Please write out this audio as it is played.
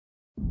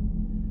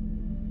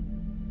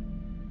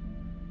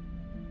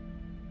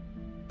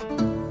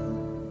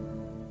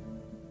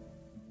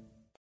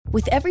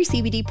With every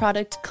CBD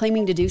product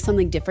claiming to do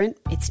something different,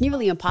 it's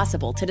nearly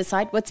impossible to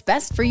decide what's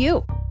best for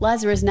you.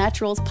 Lazarus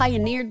Naturals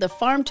pioneered the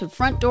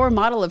farm-to-front-door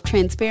model of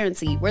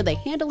transparency, where they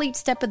handle each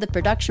step of the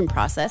production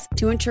process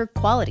to ensure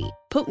quality,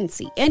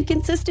 potency, and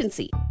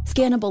consistency.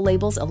 Scannable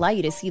labels allow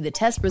you to see the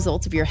test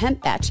results of your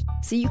hemp batch,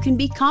 so you can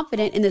be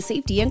confident in the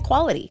safety and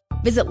quality.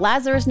 Visit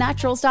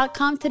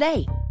LazarusNaturals.com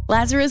today.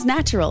 Lazarus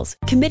Naturals,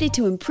 committed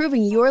to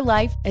improving your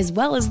life as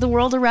well as the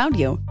world around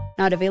you.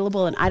 Not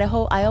available in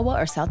Idaho, Iowa,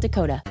 or South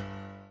Dakota.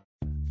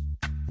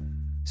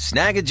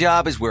 Snag a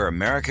Job is where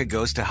America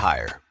goes to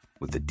hire,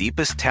 with the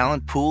deepest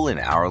talent pool in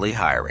hourly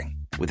hiring.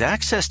 With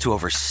access to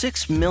over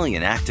 6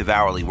 million active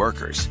hourly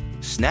workers,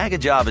 Snag a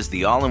Job is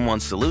the all-in-one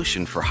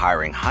solution for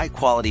hiring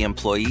high-quality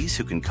employees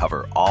who can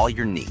cover all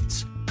your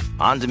needs.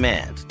 On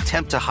demand,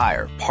 temp to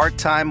hire,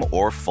 part-time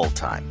or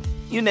full-time.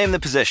 You name the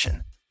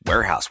position.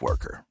 Warehouse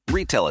worker,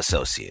 retail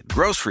associate,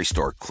 grocery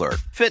store clerk,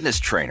 fitness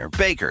trainer,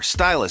 baker,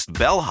 stylist,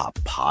 bellhop,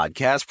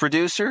 podcast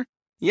producer.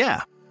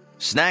 Yeah,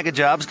 Snag a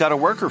Job's got a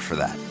worker for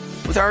that.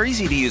 With our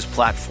easy-to-use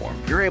platform,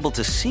 you're able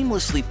to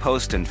seamlessly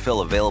post and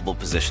fill available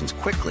positions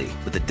quickly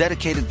with a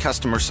dedicated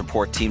customer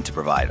support team to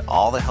provide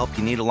all the help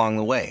you need along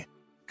the way.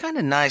 Kind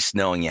of nice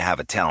knowing you have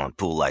a talent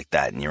pool like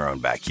that in your own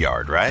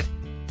backyard, right?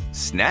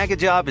 Snag a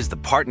Job is the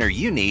partner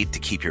you need to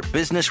keep your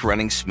business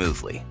running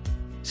smoothly.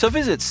 So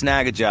visit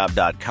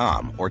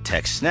snagajob.com or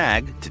text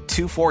SNAG to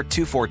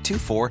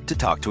 242424 to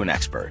talk to an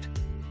expert.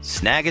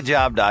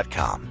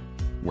 Snagajob.com,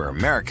 where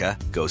America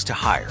goes to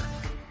hire.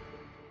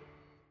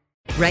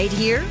 Right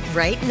here,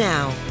 right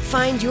now.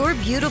 Find your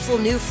beautiful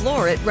new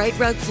floor at Right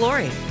Rug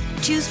Flooring.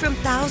 Choose from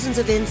thousands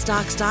of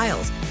in-stock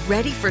styles,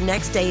 ready for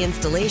next day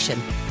installation,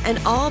 and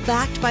all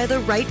backed by the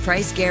right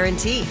price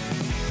guarantee.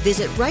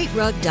 Visit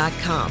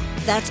rightrug.com.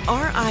 That's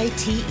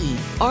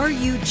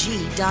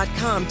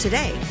RITERUG.com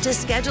today to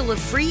schedule a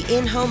free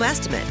in-home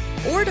estimate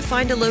or to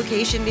find a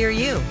location near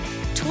you.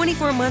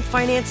 24-month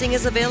financing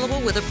is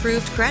available with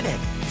approved credit.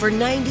 For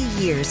 90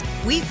 years,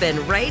 we've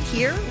been right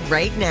here,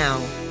 right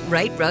now.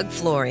 Right Rug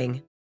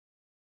Flooring.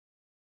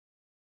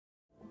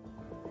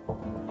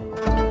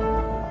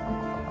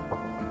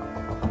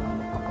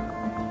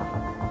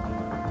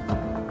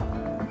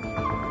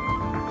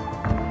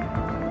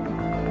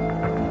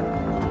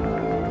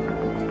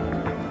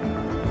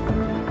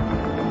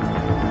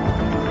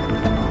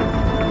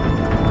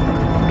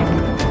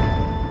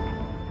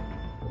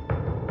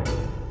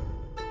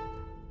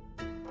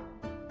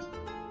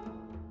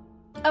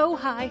 Oh,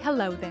 hi,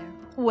 hello there.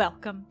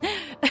 Welcome.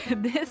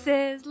 This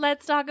is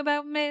Let's Talk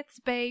About Myths,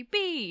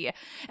 baby.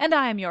 And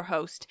I am your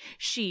host,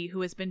 she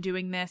who has been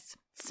doing this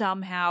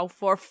somehow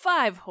for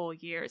 5 whole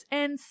years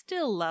and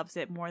still loves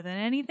it more than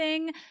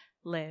anything,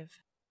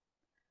 Liv.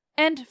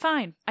 And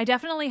fine, I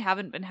definitely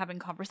haven't been having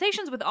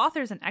conversations with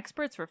authors and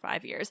experts for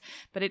 5 years,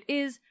 but it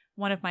is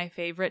one of my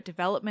favorite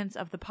developments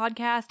of the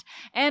podcast,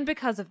 and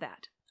because of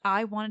that,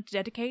 I wanted to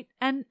dedicate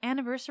an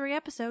anniversary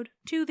episode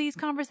to these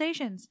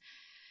conversations.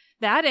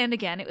 That, and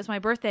again, it was my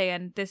birthday,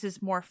 and this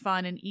is more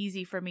fun and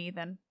easy for me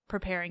than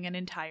preparing an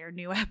entire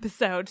new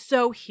episode,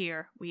 so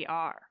here we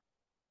are.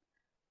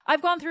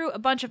 I've gone through a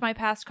bunch of my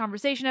past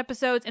conversation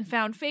episodes and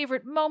found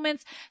favorite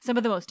moments, some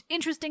of the most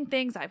interesting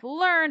things I've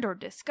learned or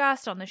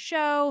discussed on the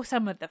show,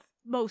 some of the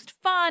most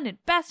fun and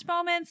best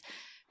moments,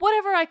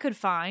 whatever I could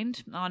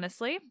find,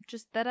 honestly,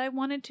 just that I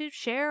wanted to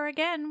share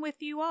again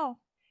with you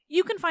all.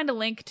 You can find a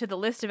link to the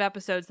list of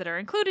episodes that are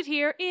included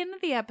here in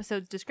the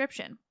episode's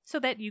description, so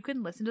that you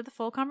can listen to the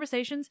full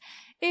conversations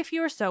if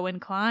you're so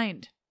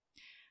inclined.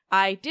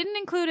 I didn't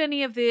include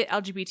any of the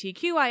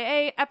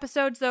LGBTQIA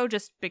episodes, though,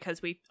 just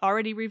because we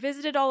already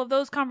revisited all of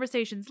those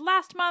conversations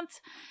last month,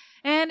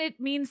 and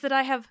it means that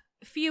I have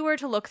fewer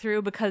to look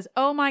through because,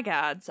 oh my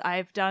gods,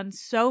 I've done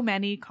so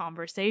many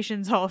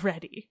conversations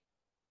already.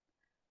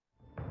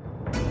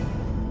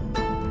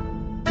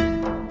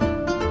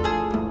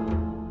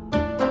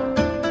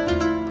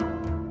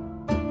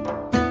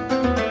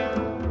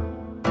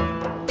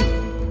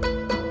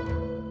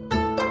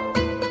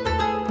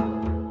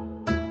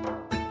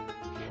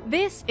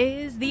 This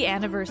is the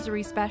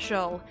anniversary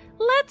special.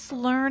 Let's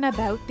learn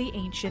about the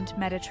ancient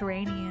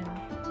Mediterranean.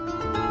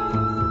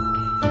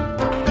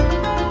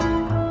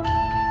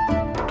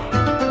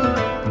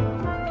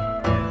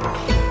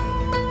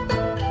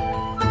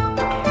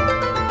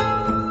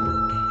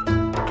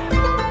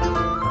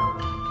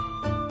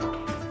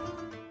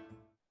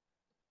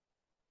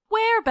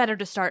 Where better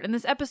to start in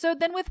this episode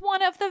than with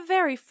one of the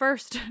very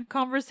first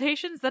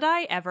conversations that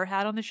I ever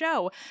had on the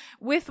show,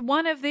 with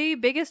one of the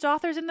biggest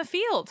authors in the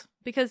field,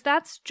 because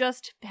that's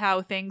just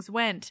how things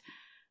went.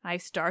 I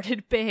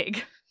started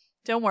big.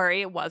 Don't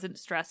worry, it wasn't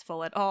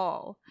stressful at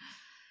all.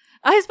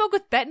 I spoke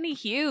with Bettany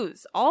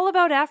Hughes, all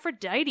about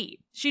Aphrodite.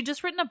 She'd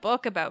just written a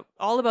book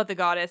all about the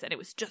goddess, and it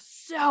was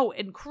just so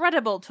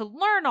incredible to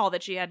learn all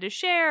that she had to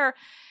share.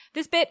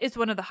 This bit is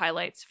one of the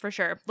highlights, for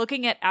sure,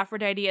 looking at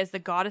Aphrodite as the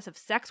goddess of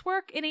sex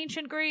work in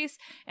ancient Greece,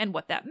 and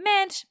what that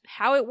meant,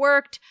 how it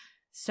worked,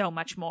 so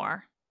much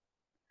more.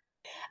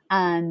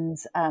 And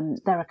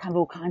there are kind of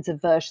all kinds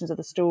of versions of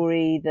the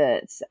story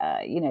that,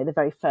 the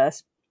very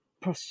first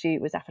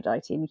prostitute was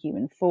Aphrodite in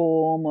human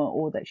form,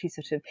 or that she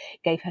sort of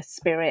gave her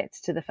spirit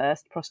to the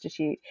first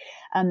prostitute.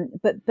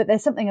 But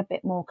there's something a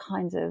bit more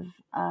kind of,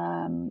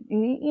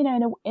 in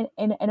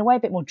a way, a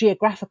bit more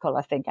geographical,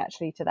 I think,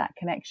 actually, to that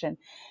connection,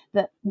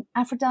 that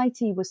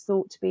Aphrodite was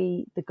thought to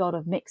be the god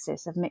of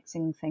mixes, of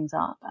mixing things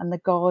up, and the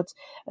god,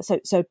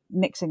 so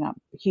mixing up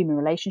human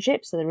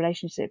relationships, so the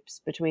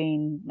relationships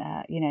between,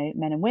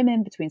 men and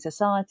women, between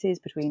societies,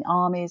 between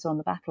armies on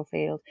the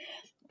battlefield,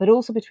 but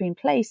also between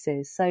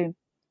places. So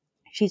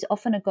she's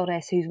often a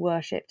goddess who's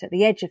worshipped at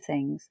the edge of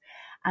things.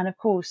 And of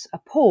course, a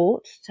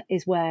port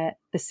is where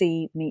the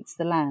sea meets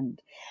the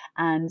land.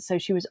 And so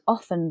she was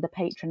often the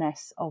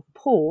patroness of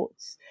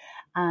ports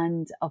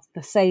and of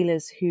the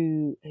sailors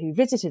who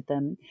visited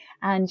them.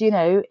 And,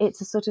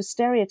 it's a sort of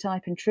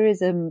stereotype and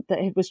truism that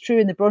it was true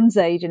in the Bronze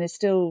Age and is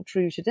still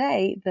true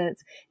today, that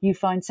you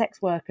find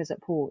sex workers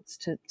at ports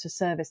to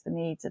service the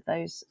needs of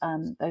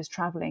those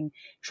traveling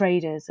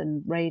traders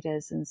and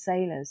raiders and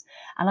sailors.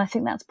 And I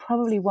think that's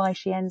probably why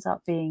she ends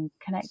up being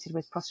connected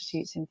with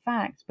prostitutes, in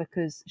fact,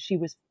 because she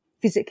was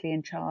physically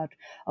in charge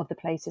of the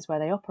places where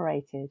they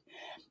operated.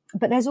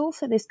 But there's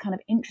also this kind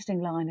of interesting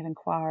line of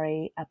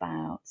inquiry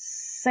about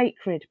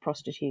sacred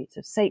prostitutes,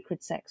 of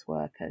sacred sex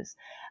workers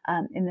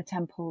in the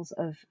temples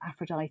of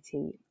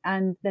Aphrodite.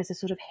 And there's a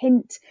sort of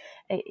hint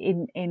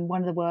in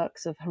one of the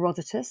works of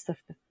Herodotus,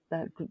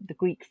 the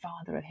Greek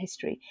father of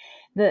history,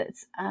 that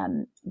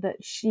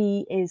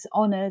she is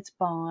honoured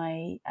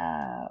by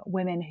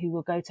women who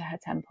will go to her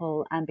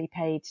temple and be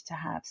paid to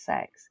have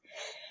sex.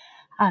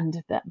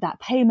 And that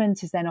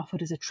payment is then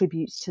offered as a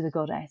tribute to the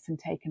goddess and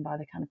taken by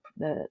the kind of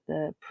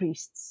the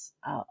priests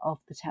of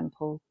the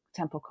temple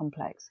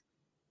complex.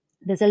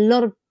 There's a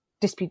lot of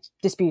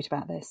dispute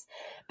about this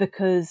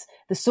because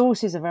the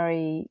sources are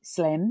very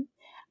slim.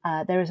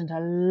 There isn't a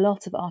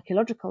lot of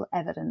archaeological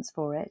evidence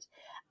for it.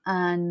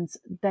 And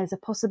there's a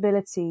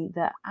possibility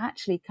that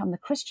actually come the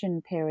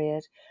Christian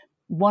period,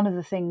 one of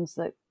the things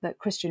that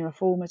Christian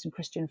reformers and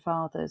Christian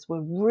fathers were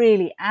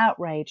really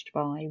outraged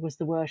by was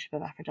the worship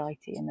of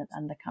Aphrodite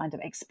and the kind of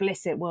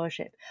explicit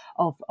worship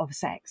of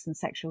sex and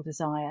sexual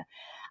desire.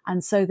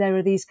 And so there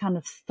are these kind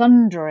of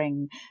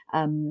thundering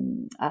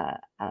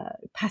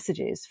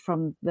passages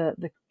from the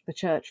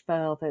church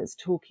fathers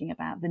talking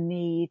about the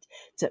need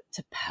to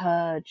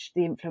purge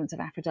the influence of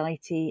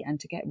Aphrodite and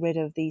to get rid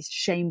of these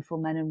shameful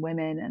men and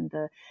women and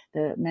the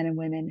men and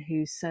women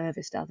who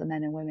serviced other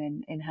men and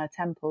women in her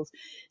temples.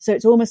 So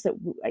it's almost that,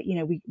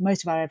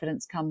 most of our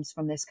evidence comes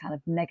from this kind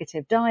of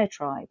negative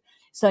diatribe.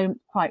 So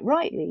quite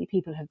rightly,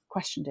 people have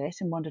questioned it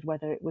and wondered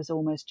whether it was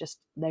almost just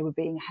they were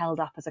being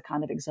held up as a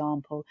kind of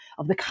example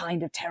of the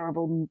kind of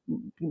terrible,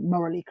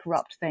 morally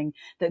corrupt thing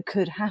that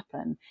could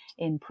happen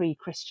in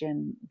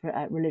pre-Christian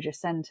religious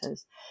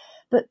centres.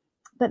 But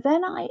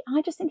then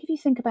I just think if you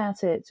think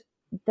about it,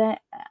 they're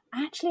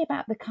actually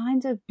about the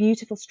kind of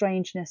beautiful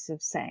strangeness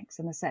of sex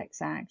and the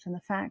sex act and the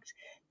fact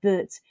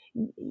that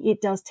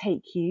it does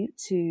take you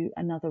to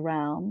another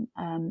realm,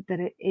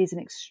 that it is an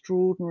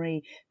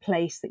extraordinary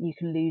place that you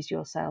can lose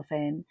yourself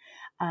in,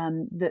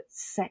 that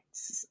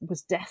sex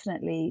was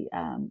definitely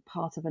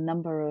part of a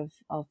number of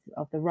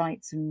the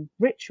rites and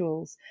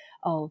rituals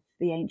of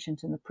the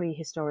ancient and the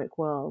prehistoric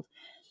world.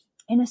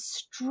 In a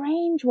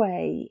strange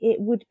way,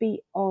 it would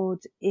be odd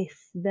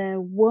if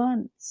there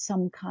weren't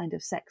some kind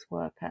of sex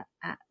worker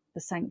at the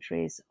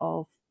sanctuaries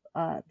of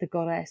the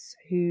goddess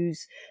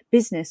whose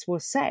business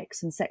was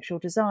sex and sexual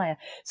desire.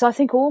 So I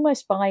think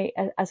almost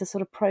as a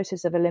sort of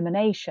process of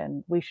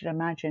elimination, we should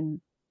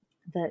imagine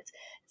that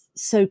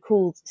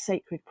so-called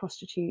sacred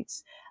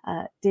prostitutes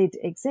did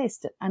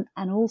exist.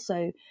 And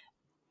also,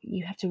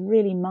 you have to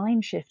really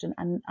mind shift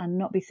and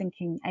not be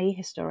thinking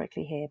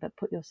ahistorically here, but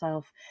put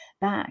yourself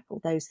back all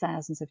those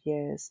thousands of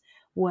years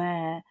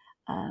where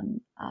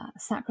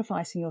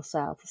sacrificing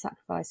yourself,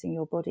 sacrificing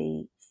your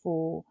body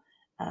for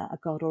a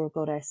god or a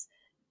goddess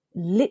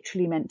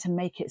literally meant to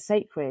make it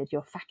sacred.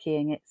 You're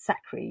fakiing it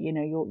sacri,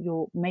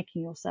 you're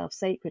making yourself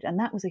sacred. And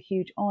that was a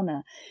huge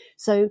honor.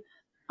 So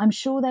I'm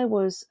sure there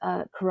was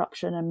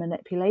corruption and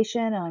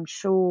manipulation. And I'm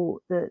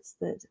sure that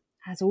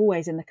as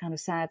always in the kind of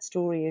sad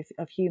story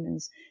of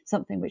humans,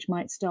 something which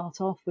might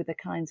start off with a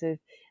kind of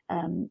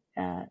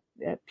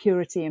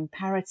purity and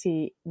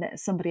parity, that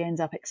somebody ends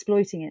up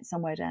exploiting it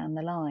somewhere down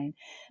the line.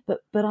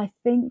 But I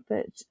think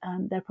that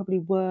there probably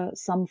were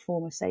some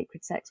form of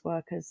sacred sex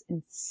workers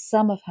in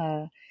some of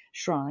her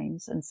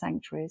shrines and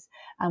sanctuaries.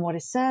 And what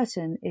is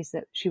certain is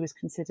that she was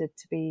considered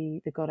to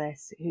be the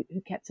goddess who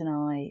kept an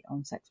eye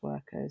on sex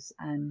workers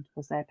and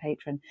was their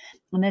patron.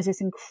 And there's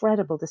this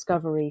incredible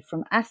discovery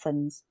from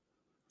Athens,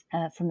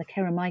 from the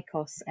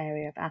Kerameikos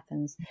area of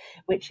Athens,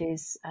 which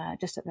is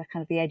just at the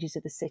kind of the edges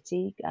of the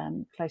city,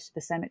 close to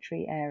the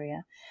cemetery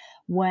area,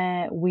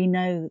 where we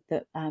know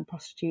that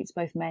prostitutes,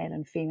 both male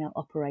and female,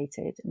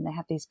 operated, and they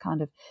had these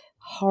kind of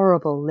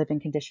horrible living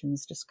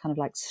conditions, just kind of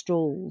like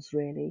stalls,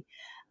 really.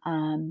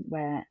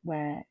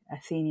 where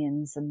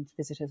Athenians and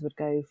visitors would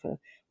go for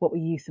what were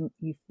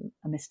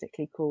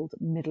euphemistically called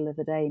middle of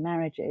the day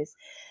marriages.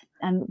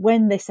 And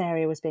when this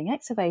area was being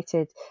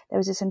excavated, there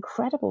was this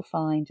incredible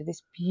find of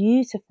this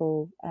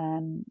beautiful,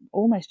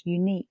 almost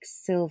unique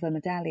silver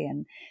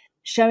medallion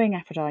showing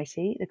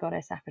Aphrodite, the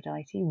goddess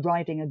Aphrodite,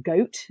 riding a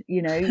goat.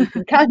 You know, you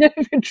can kind of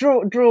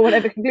draw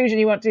whatever conclusion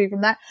you want to from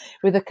that,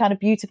 with a kind of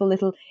beautiful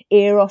little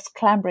Eros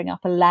clambering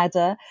up a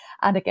ladder.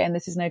 And again,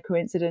 this is no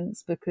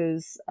coincidence,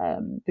 because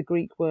the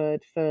Greek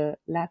word for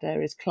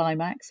ladder is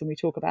climax, and we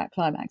talk about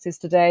climaxes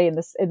today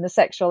in the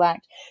sexual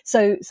act.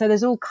 So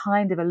there's all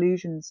kind of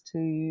allusions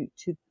to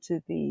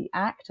the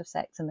act of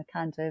sex and the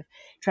kind of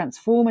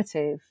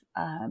transformative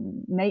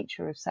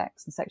nature of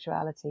sex and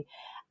sexuality.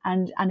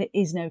 And it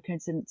is no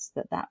coincidence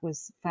that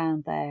was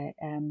found there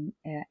in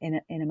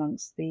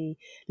amongst the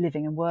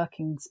living and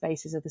working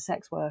spaces of the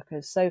sex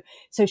workers. So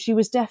she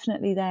was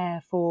definitely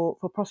there for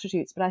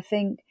prostitutes. But I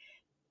think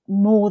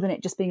more than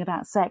it just being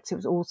about sex, it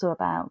was also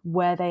about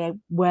where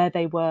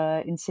they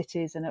were in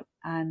cities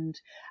and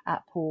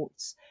at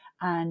ports,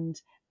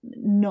 and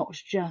not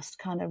just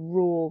kind of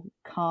raw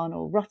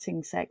carnal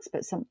rutting sex,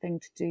 but something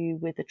to do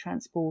with the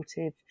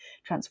transformative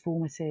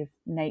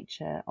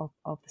nature of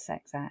the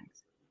sex act.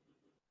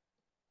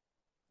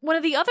 One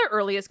of the other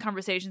earliest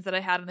conversations that I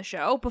had on the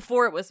show,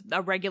 before it was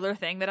a regular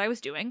thing that I was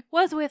doing,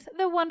 was with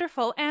the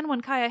wonderful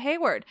Anwen Kaya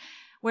Hayward,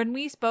 when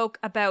we spoke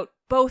about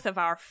both of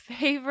our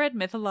favorite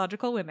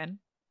mythological women,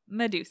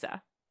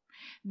 Medusa.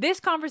 This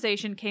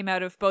conversation came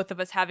out of both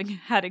of us having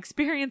had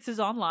experiences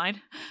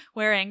online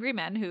where angry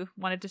men who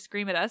wanted to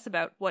scream at us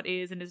about what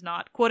is and is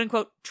not,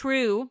 quote-unquote,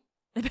 true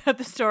about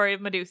the story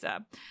of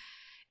Medusa.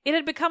 It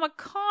had become a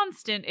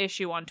constant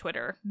issue on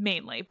Twitter,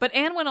 mainly, but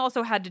Anwen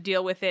also had to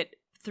deal with it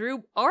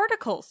through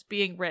articles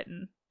being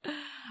written,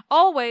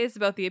 always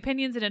about the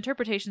opinions and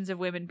interpretations of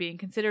women being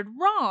considered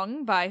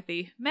wrong by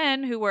the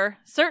men who were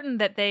certain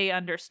that they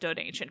understood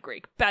ancient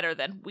Greek better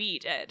than we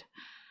did.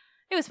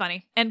 It was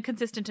funny and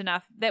consistent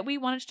enough that we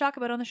wanted to talk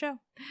about on the show.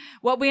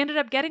 What we ended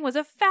up getting was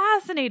a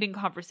fascinating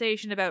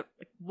conversation about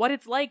what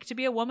it's like to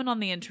be a woman on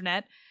the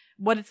internet,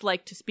 what it's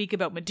like to speak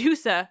about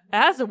Medusa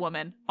as a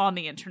woman on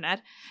the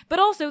internet, but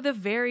also the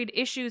varied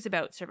issues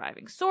about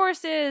surviving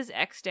sources,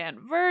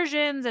 extant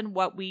versions, and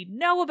what we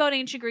know about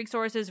ancient Greek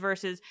sources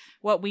versus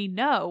what we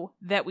know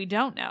that we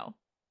don't know.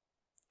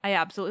 I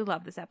absolutely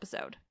love this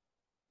episode.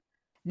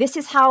 This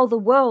is how the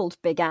world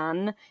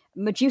began.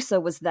 Medusa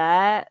was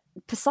there.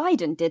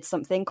 Poseidon did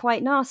something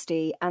quite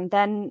nasty, and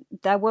then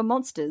there were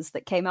monsters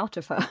that came out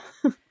of her.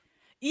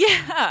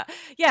 Yeah,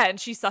 and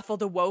she suffered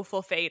a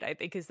woeful fate, I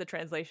think is the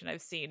translation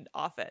I've seen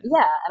often.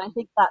 Yeah, and I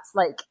think that's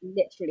like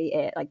literally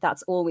it. Like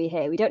that's all we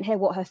hear. We don't hear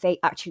what her fate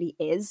actually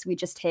is. We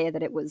just hear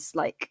that it was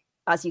like,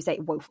 as you say,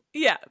 woeful.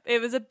 Yeah,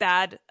 it was a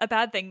bad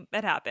thing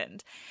that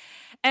happened.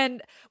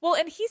 And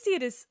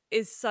Hesiod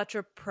is such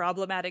a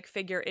problematic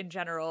figure in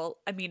general.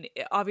 I mean,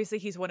 obviously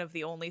he's one of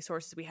the only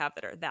sources we have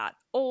that are that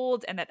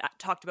old and that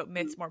talked about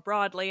myths more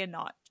broadly and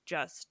not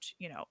just,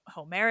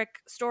 Homeric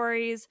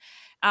stories.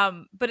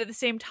 But at the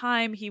same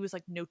time, he was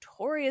like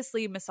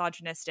notoriously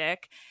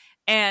misogynistic,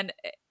 and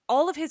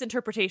all of his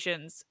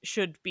interpretations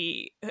should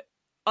be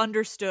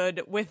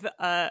understood with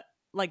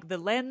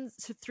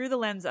through the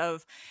lens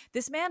of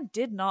this man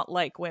did not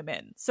like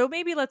women, so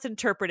maybe let's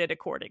interpret it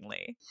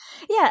accordingly.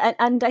 Yeah,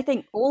 and I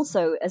think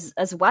also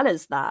as well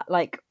as that,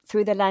 like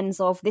through the lens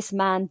of this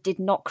man did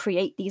not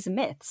create these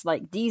myths.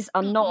 Like these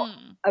are not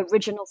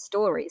original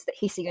stories that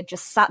Hesiod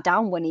just sat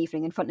down one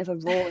evening in front of a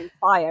roaring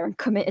fire and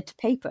committed to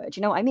paper. Do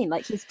you know what I mean?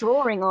 Like he's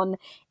drawing on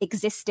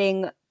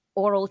existing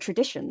oral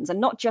traditions, and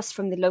not just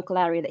from the local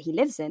area that he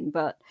lives in,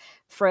 but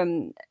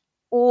from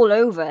all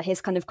over his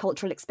kind of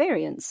cultural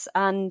experience.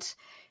 And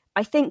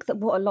I think that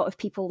what a lot of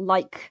people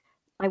like,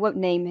 I won't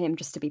name him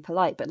just to be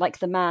polite, but like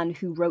the man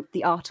who wrote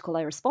the article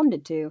I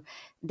responded to,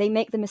 they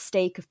make the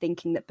mistake of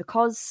thinking that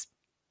because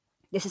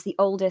this is the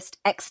oldest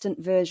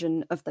extant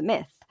version of the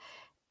myth,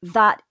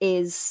 that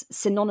is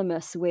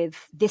synonymous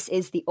with this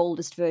is the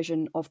oldest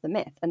version of the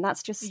myth. And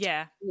that's just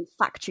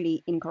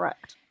factually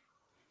incorrect.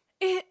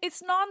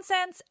 It's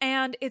nonsense,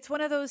 and it's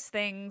one of those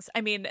things, I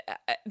mean,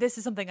 this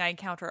is something I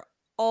encounter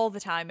all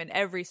the time in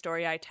every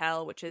story I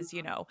tell, which is,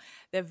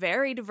 the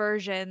varied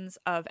versions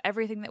of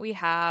everything that we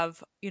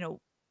have,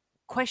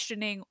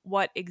 questioning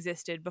what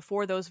existed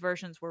before those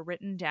versions were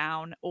written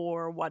down,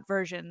 or what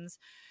versions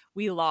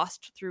we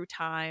lost through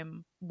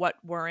time, what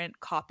weren't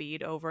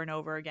copied over and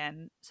over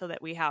again so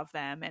that we have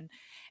them,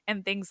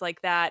 and things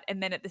like that.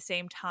 And then at the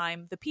same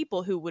time, the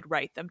people who would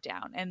write them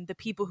down and the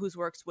people whose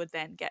works would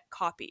then get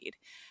copied.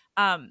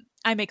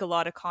 I make a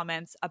lot of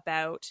comments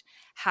about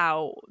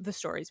how the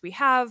stories we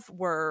have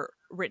were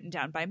written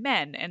down by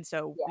men, and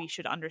so we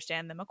should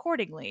understand them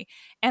accordingly.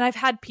 And I've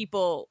had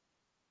people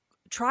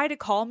try to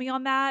call me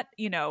on that,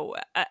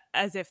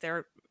 as if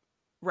they're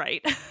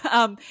right.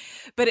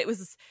 But it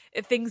was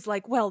things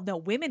like, well, no,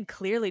 women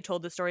clearly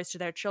told the stories to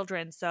their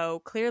children,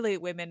 so clearly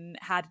women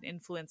had an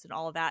influence in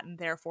all of that, and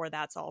therefore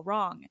that's all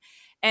wrong.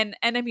 And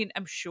I mean,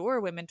 I'm sure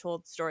women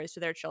told stories to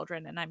their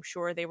children, and I'm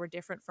sure they were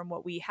different from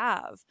what we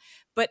have.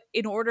 But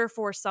in order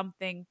for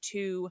something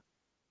to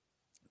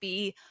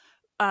be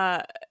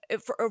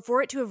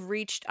for it to have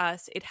reached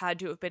us, it had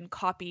to have been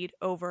copied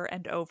over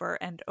and over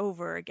and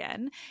over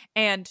again.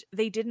 And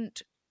they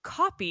didn't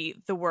copy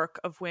the work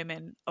of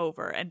women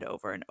over and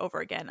over and over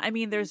again. I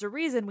mean, there's a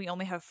reason we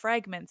only have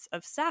fragments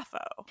of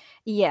Sappho.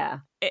 Yeah.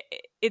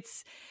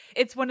 It's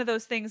one of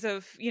those things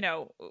of, you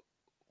know,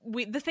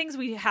 the things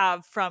we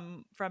have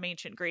from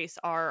ancient Greece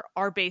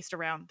are based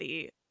around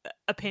the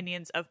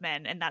opinions of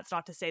men, and that's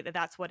not to say that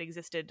that's what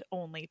existed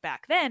only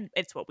back then.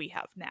 It's what we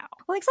have now.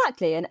 Well,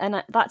 exactly,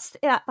 and that's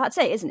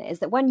it, isn't it? Is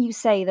that when you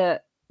say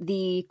that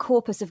the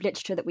corpus of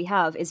literature that we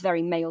have is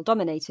very male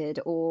dominated,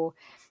 or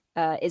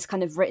is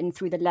kind of written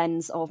through the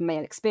lens of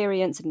male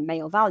experience and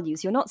male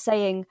values, you're not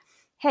saying,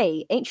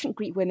 hey, ancient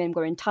Greek women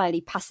were entirely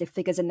passive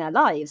figures in their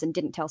lives and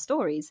didn't tell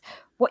stories.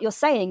 What you're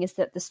saying is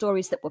that the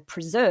stories that were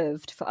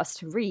preserved for us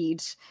to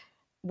read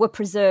were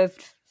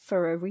preserved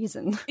for a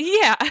reason.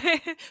 Yeah,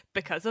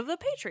 because of the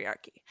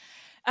patriarchy.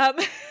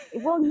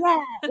 Well,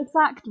 yeah,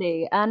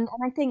 exactly. And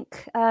I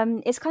think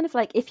it's kind of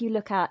like if you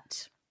look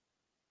at,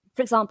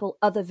 for example,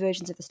 other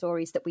versions of the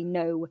stories that we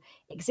know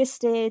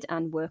existed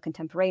and were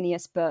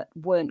contemporaneous but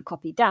weren't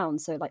copied down.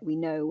 So like we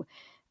know,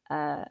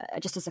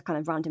 just as a kind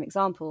of random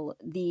example,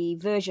 the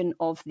version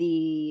of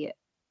the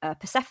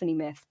Persephone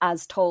myth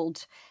as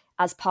told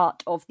as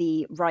part of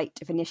the rite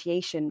of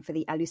initiation for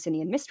the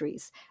Eleusinian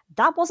mysteries,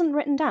 that wasn't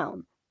written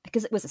down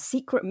because it was a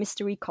secret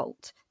mystery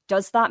cult.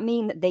 Does that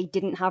mean that they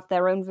didn't have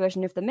their own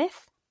version of the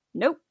myth?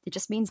 Nope. It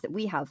just means that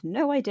we have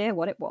no idea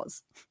what it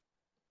was.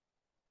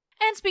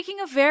 And speaking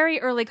of very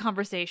early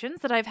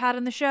conversations that I've had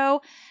in the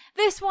show,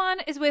 this one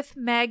is with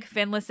Meg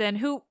Finlayson,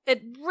 who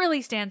it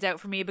really stands out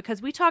for me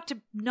because we talked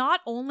not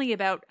only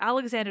about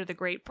Alexander the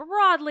Great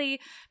broadly,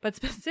 but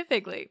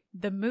specifically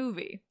the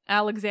movie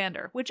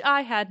Alexander, which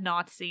I had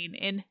not seen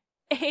in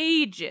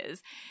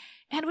ages,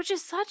 and which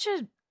is such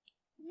a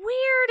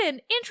weird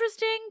and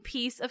interesting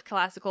piece of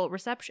classical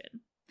reception.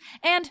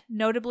 And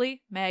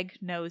notably, Meg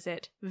knows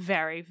it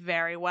very,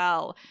 very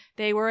well.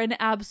 They were an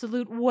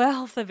absolute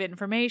wealth of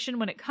information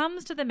when it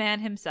comes to the man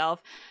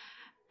himself,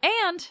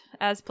 and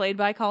as played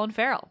by Colin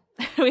Farrell.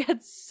 We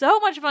had so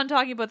much fun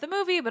talking about the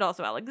movie, but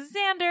also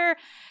Alexander,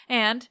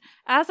 and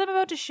as I'm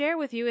about to share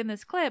with you in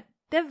this clip,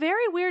 the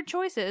very weird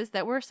choices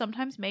that were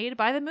sometimes made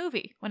by the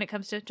movie when it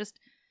comes to just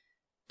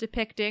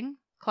depicting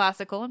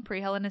classical and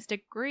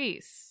pre-Hellenistic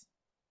Greece.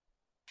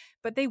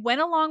 But they went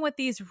along with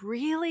these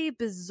really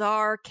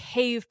bizarre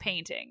cave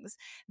paintings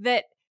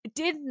that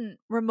didn't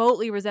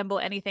remotely resemble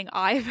anything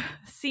I've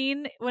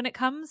seen when it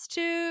comes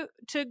to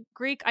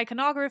Greek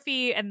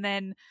iconography. And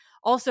then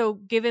also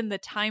given the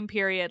time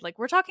period, like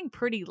we're talking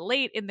pretty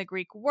late in the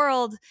Greek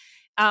world.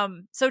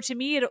 So to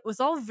me, it was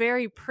all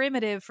very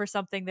primitive for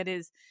something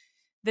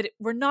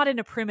we're not in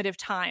a primitive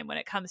time when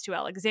it comes to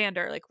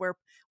Alexander. Like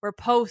we're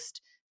post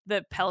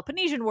the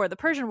Peloponnesian War, the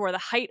Persian War, the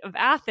height of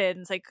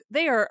Athens. Like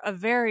they are a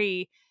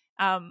very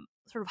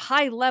sort of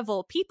high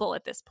level people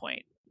at this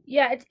point.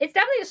 Yeah, it's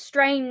definitely a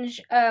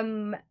strange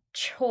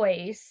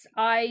choice.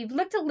 I've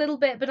looked a little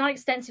bit, but not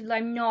extensively.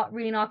 I'm not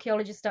really an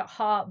archaeologist at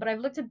heart, but I've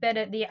looked a bit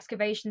at the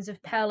excavations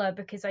of Pella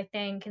because I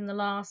think in the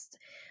last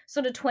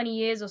sort of 20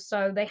 years or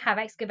so, they have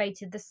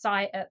excavated the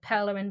site at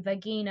Pella in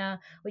Vergina,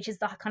 which is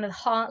the kind of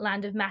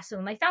heartland of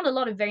Macedon. They found a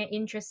lot of very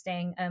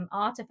interesting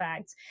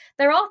artifacts.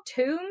 There are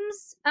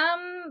tombs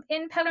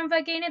in Pella and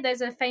Vergina. There's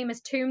a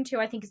famous tomb too,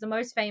 I think is the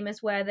most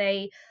famous, where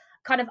they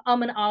kind of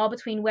and ah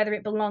between whether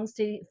it belongs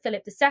to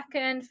Philip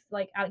II,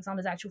 like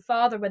Alexander's actual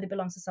father, whether it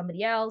belongs to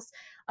somebody else.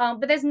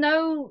 But there's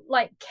no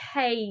like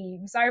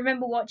caves. I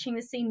remember watching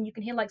the scene, you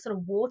can hear like sort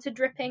of water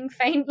dripping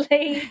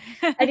faintly.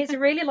 And it's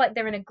really like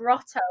they're in a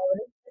grotto.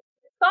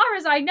 As far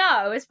as I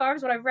know, as far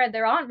as what I've read,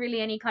 there aren't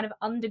really any kind of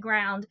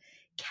underground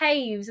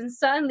caves. And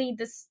certainly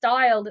the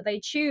style that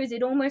they choose,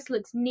 it almost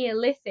looks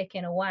Neolithic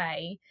in a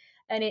way.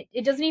 And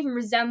it doesn't even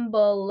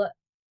resemble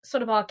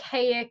sort of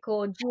archaic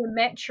or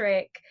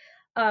geometric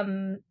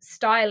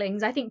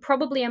stylings. I think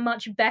probably a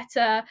much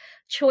better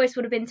choice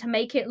would have been to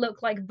make it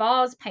look like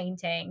vase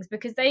paintings,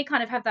 because they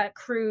kind of have that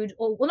crude,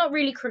 or well, not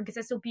really crude because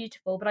they're still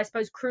beautiful, but I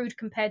suppose crude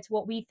compared to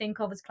what we think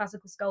of as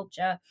classical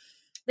sculpture.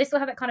 They still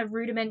have that kind of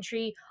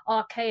rudimentary,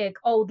 archaic,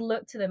 old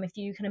look to them, if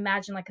you can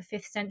imagine like a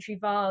 5th century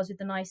vase with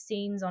the nice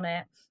scenes on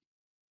it.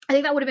 I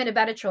think that would have been a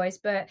better choice.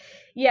 But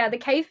yeah, the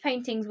cave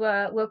paintings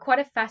were quite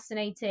a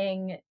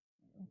fascinating,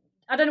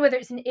 I don't know whether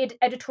it's an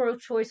editorial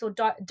choice or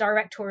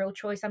directorial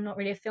choice. I'm not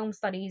really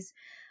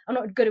I'm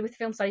not good with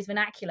film studies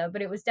vernacular,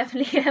 but it was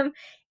definitely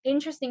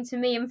interesting to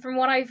me. And from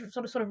what I've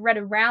sort of read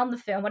around the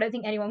film, I don't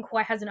think anyone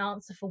quite has an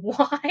answer for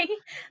why.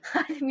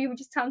 I think we were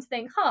just time to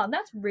think,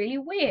 that's really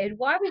weird.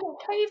 Why have we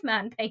got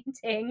caveman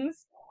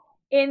paintings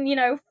in,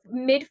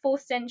 mid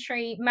 4th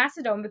century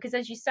Macedon? Because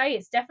as you say,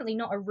 it's definitely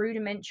not a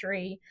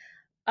rudimentary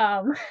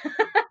um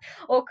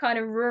or kind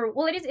of rural,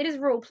 well, it is a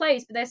rural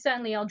place, but they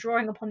certainly are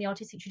drawing upon the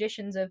artistic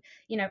traditions of,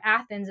 you know,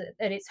 Athens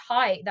at its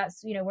height.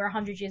 That's, you know, we're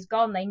 100 years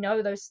gone, they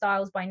know those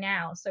styles by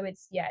now. So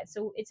it's, yeah,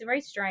 it's a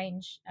very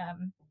strange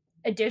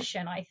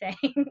addition, I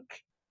think.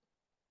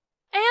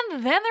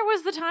 And then there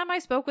was the time I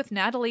spoke with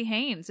Natalie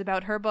Haynes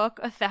about her book,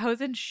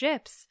 1,000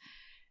 Ships.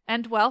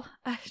 And, well,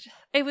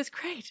 it was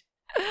great.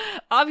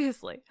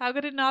 Obviously, how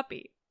could it not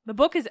be? The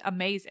book is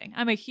amazing.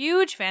 I'm a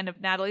huge fan of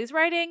Natalie's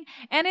writing,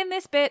 and in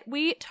this bit,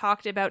 we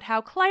talked about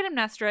how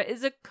Clytemnestra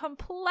is a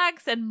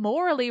complex and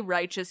morally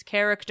righteous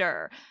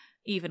character,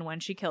 even when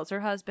she kills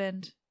her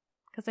husband.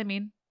 Because, I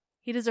mean,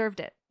 he deserved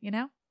it, you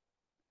know?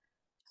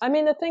 I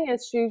mean, the thing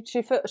is,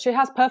 she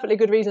has perfectly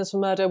good reasons for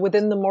murder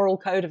within the moral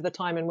code of the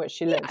time in which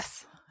she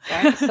lives.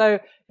 Yes. Right? So,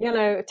 you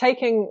know,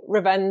 taking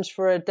revenge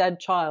for a dead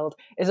child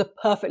is a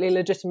perfectly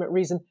legitimate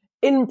reason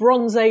in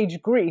Bronze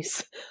Age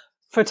Greece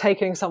for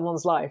taking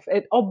someone's life.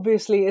 It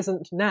obviously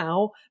isn't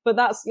now, but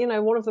that's, you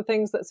know, one of the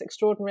things that's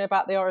extraordinary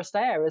about the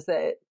Oresteia is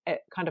that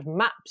it kind of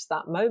maps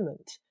that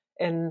moment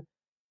in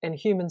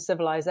human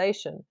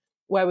civilization,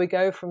 where we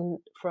go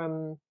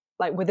from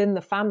like within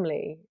the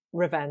family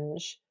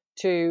revenge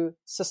to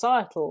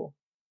societal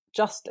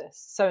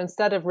justice. So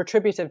instead of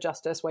retributive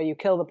justice, where you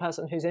kill the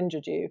person who's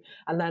injured you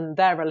and then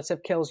their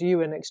relative kills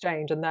you in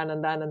exchange, and then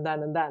and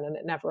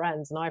it never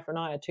ends, an eye for an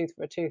eye, a tooth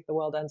for a tooth, the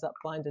world ends up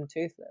blind and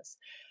toothless.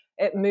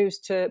 It moves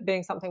to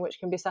being something which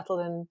can be settled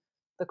in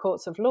the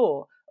courts of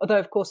law. Although,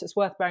 of course, it's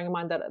worth bearing in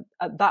mind that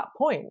at that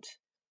point,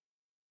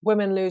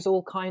 women lose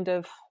all kind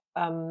of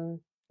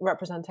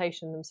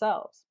representation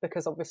themselves,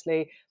 because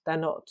obviously they're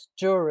not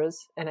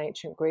jurors in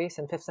ancient Greece,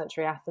 in 5th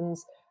century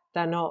Athens.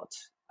 They're not,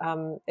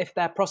 if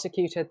they're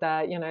prosecuted,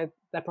 they're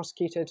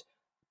prosecuted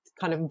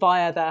kind of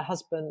via their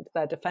husband,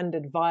 they're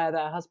defended via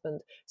their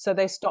husband. So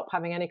they stop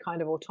having any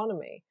kind of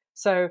autonomy.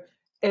 So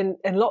in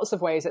lots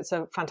of ways, it's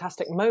a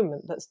fantastic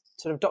moment that's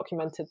sort of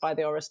documented by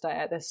the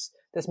Oresteia, this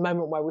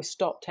moment where we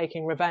stop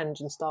taking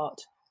revenge and start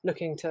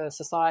looking to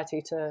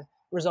society to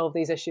resolve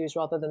these issues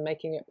rather than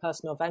making it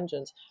personal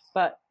vengeance.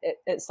 But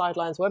it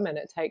sidelines women.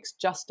 It takes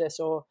justice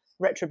or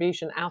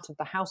retribution out of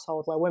the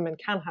household, where women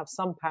can have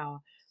some power,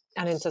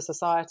 and into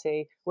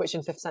society, which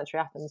in 5th century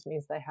Athens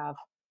means they have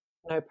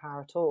no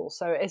power at all.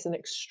 So it is an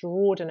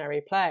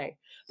extraordinary play.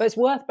 But it's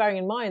worth bearing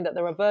in mind that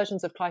there are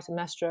versions of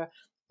Clytemnestra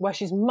where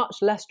she's much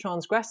less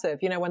transgressive.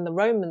 You know, when the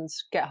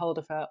Romans get hold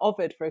of her,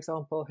 Ovid, for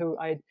example, who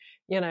I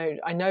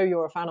know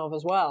you're a fan of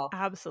as well.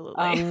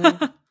 Absolutely.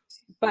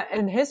 But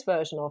in his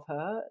version of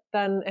her,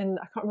 then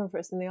I can't remember if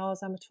it's in the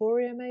Ars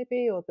Amatoria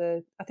maybe,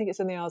 I think it's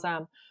in the Ars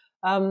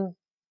Am.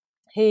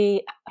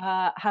 He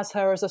has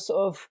her as a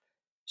sort of,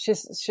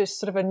 she's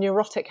sort of a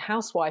neurotic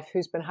housewife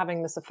who's been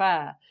having this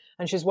affair,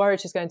 and she's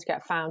worried she's going to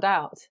get found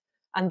out.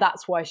 And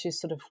that's why she's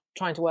sort of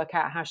trying to work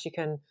out how she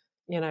can,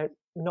 you know,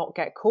 not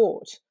get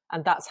caught.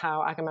 And that's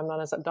how Agamemnon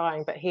ends up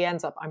dying. But he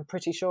ends up, I'm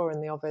pretty sure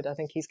in the Ovid, I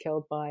think he's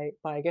killed by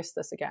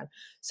Aegisthus again.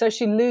 So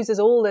she loses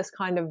all this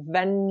kind of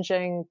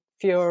venging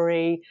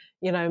fury,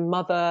 you know,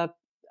 mother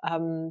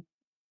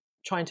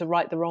trying to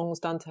right the wrongs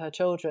done to her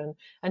children.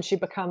 And she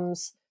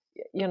becomes,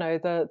 you know,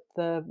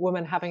 the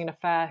woman having an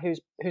affair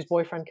whose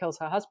boyfriend kills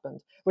her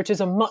husband, which is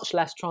a much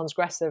less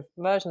transgressive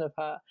version of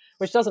her,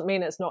 which doesn't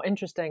mean it's not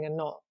interesting and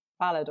not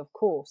valid, of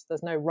course.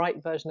 There's no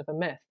right version of a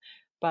myth.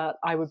 But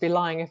I would be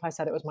lying if I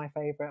said it was my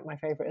favourite. My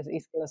favourite is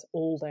Aeschylus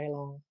all day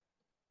long.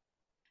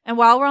 And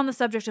while we're on the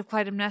subject of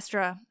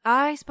Clytemnestra,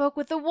 I spoke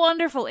with the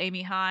wonderful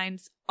Amy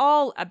Hines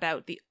all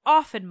about the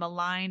often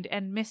maligned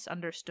and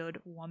misunderstood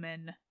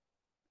woman.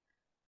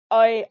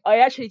 I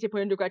actually did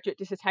my undergraduate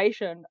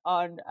dissertation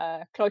on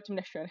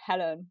Clytemnestra and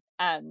Helen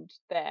and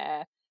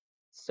their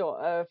sort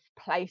of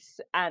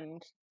place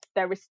and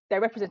their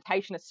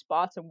representation as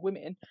Spartan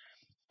women.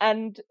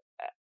 And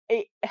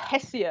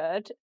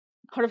Hesiod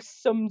kind of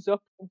sums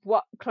up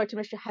what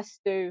Clytemnestra has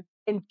to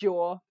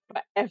endure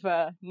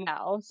forever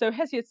now. So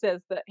Hesiod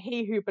says that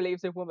he who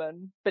believes a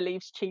woman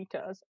believes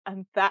cheaters,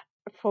 and that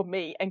for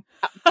me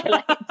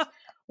encapsulates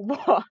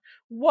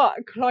what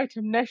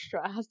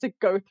Clytemnestra has to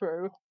go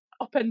through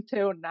up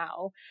until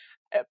now.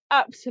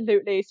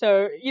 Absolutely.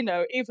 So, you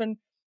know, even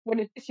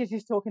when Odysseus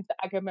is talking to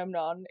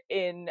Agamemnon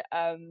in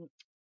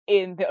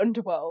the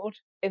underworld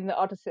in the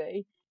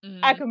Odyssey,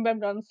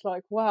 Agamemnon's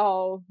like,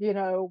 well, you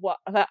know, what,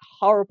 that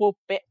horrible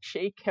bitch,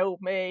 she killed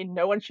me.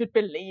 No one should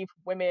believe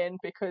women,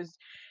 because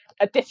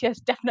Odysseus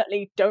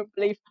definitely don't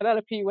believe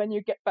Penelope when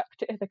you get back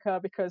to Ithaca,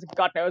 because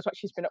God knows what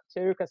she's been up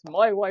to, because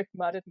my wife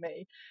murdered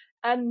me.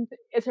 And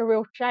it's a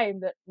real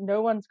shame that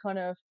no one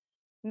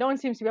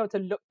seems to be able to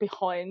look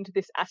behind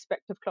this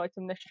aspect of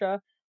Clytemnestra,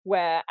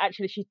 where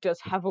actually she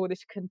does have all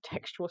this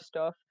contextual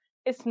stuff.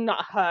 It's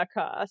not her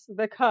curse.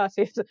 The curse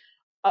is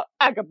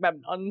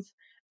Agamemnon's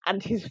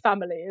and his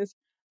family's.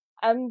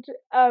 And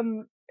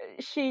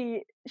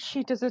she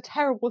does a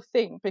terrible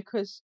thing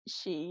because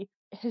she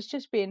has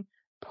just been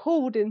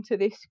pulled into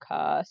this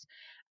curse,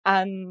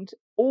 and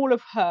all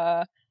of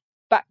her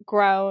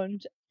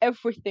background,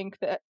 everything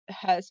that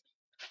has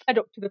fed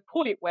up to the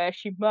point where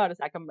she murders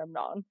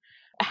Agamemnon,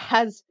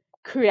 has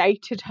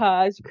created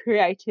her, has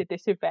created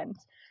this event,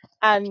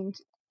 and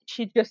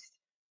she just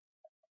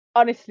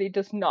honestly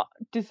does not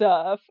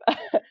deserve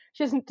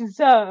she doesn't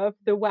deserve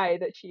the way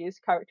that she is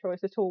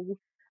characterized at all,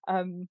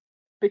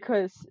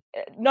 because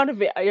none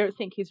of it I don't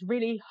think is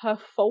really her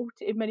fault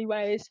in many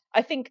ways.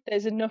 I think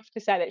there's enough to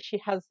say that she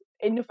has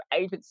enough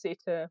agency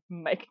to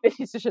make the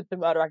decision to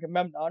murder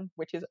Agamemnon,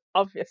 which is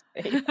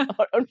obviously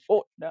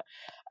unfortunate,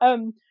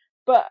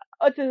 but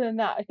other than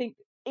that, I think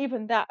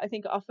even that, I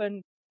think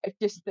often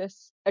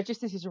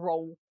Aegisthus's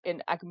role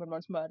in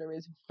Agamemnon's murder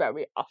is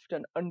very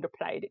often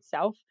underplayed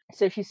itself.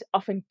 So she's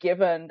often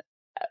given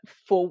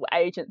full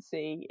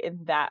agency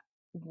in that,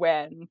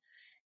 when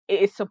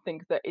it is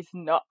something that is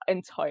not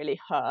entirely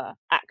her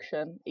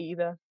action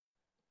either.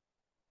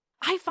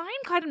 I find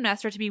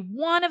Clytemnestra to be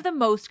one of the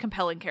most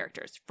compelling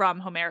characters from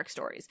Homeric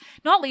stories,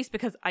 not least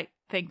because I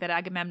think that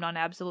Agamemnon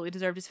absolutely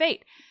deserved his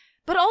fate,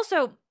 but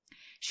also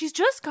she's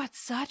just got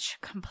such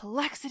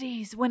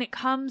complexities when it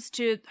comes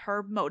to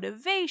her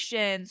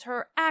motivations,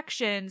 her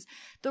actions,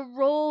 the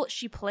role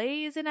she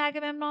plays in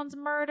Agamemnon's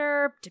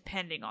murder,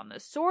 depending on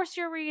the source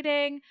you're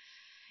reading.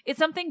 It's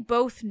something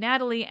both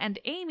Natalie and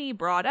Amy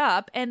brought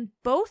up, and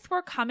both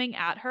were coming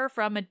at her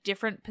from a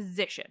different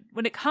position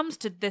when it comes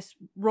to this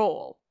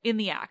role in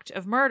the act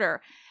of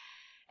murder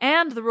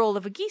and the role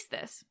of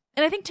Aegisthus.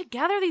 And I think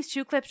together these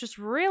two clips just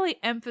really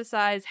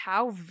emphasize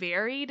how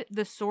varied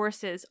the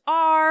sources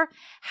are,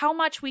 how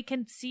much we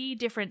can see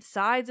different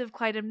sides of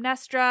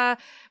Clytemnestra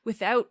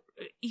without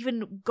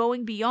even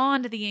going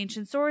beyond the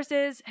ancient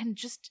sources, and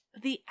just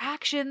the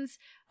actions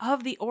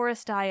of the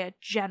Oresteia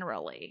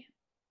generally.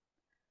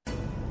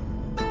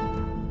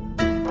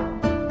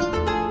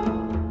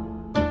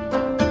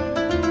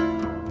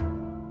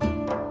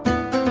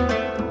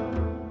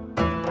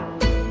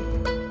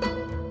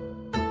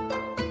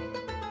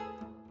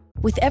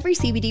 With every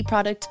CBD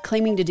product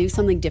claiming to do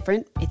something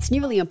different, it's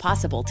nearly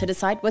impossible to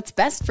decide what's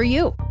best for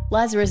you.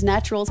 Lazarus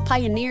Naturals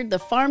pioneered the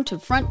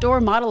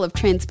farm-to-front-door model of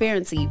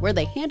transparency, where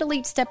they handle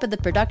each step of the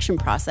production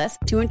process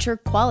to ensure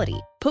quality,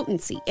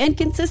 potency, and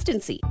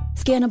consistency.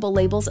 Scannable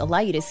labels allow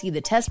you to see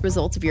the test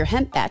results of your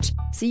hemp batch,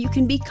 so you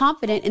can be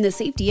confident in the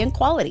safety and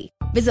quality.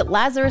 Visit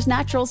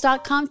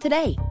LazarusNaturals.com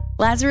today.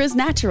 Lazarus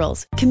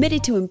Naturals,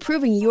 committed to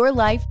improving your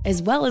life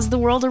as well as the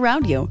world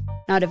around you.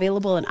 Not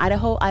available in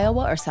Idaho,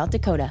 Iowa, or South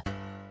Dakota.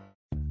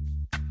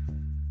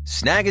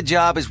 Snag a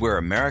Job is where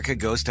America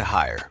goes to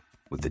hire,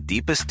 with the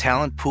deepest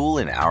talent pool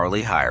in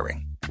hourly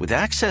hiring. With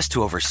access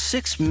to over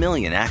 6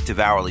 million active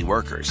hourly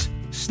workers,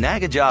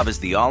 Snag a Job is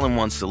the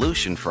all-in-one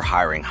solution for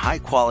hiring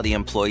high-quality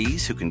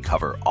employees who can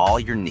cover all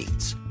your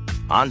needs.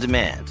 On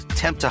demand,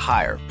 temp to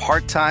hire,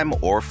 part-time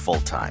or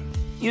full-time.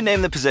 You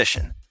name the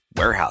position: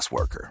 warehouse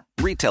worker,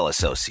 retail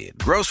associate,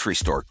 grocery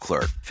store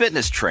clerk,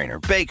 fitness trainer,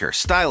 baker,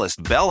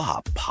 stylist,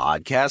 bellhop,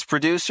 podcast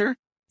producer.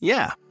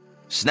 Yeah,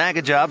 Snag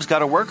a Job's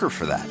got a worker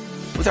for that.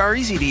 With our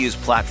easy-to-use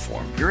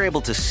platform, you're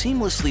able to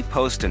seamlessly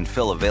post and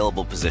fill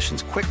available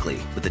positions quickly,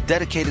 with a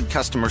dedicated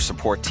customer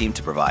support team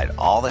to provide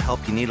all the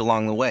help you need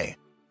along the way.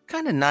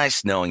 Kind of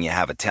nice knowing you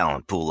have a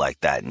talent pool like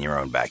that in your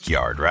own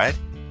backyard, right?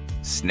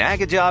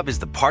 Snag a Job is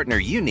the partner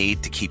you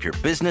need to keep your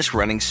business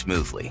running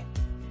smoothly.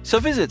 So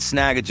visit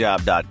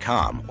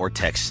snagajob.com or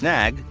text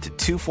SNAG to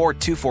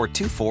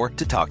 242424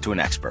 to talk to an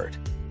expert.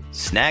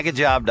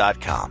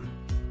 Snagajob.com,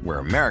 where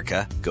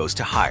America goes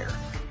to hire.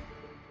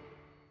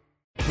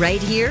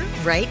 Right here,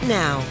 right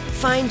now.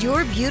 Find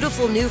your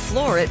beautiful new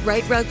floor at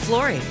Right Rug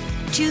Flooring.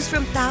 Choose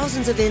from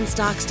thousands of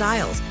in-stock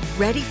styles,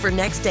 ready for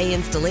next day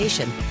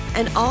installation,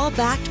 and all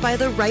backed by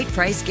the right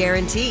price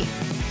guarantee.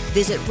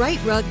 Visit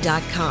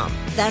rightrug.com.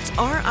 That's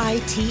RITERUG.com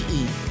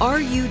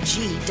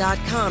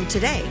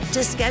today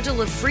to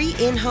schedule a free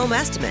in-home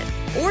estimate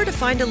or to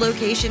find a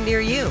location near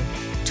you.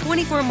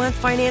 24-month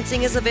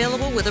financing is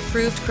available with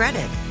approved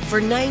credit. For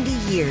 90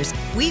 years,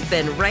 we've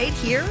been right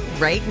here,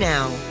 right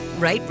now.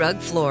 Right Rug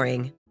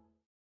Flooring.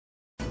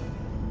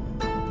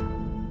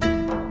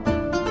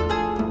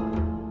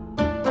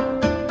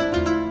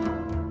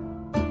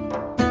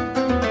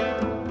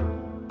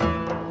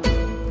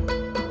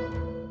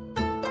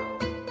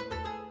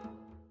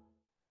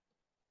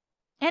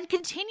 And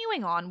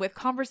continuing on with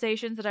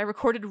conversations that I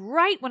recorded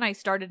right when I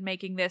started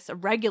making this a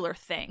regular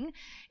thing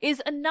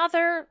is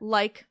another,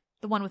 like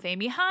the one with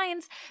Amy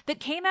Hines, that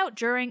came out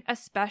during a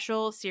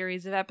special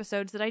series of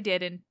episodes that I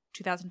did in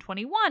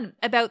 2021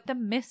 about the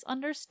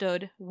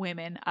misunderstood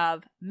women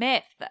of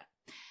myth.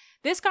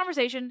 This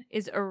conversation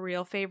is a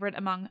real favorite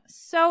among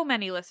so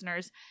many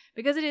listeners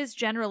because it is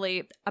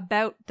generally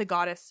about the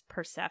goddess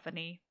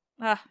Persephone.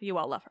 You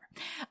all love her.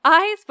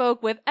 I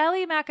spoke with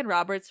Ellie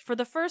Mackin-Roberts for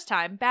the first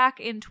time back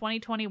in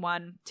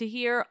 2021 to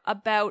hear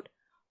about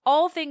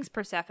all things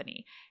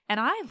Persephone, and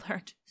I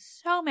learned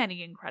so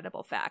many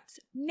incredible facts,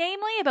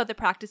 namely about the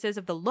practices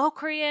of the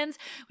Locrians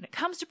when it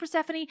comes to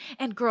Persephone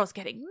and girls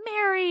getting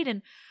married,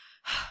 and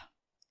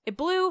it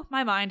blew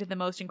my mind in the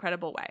most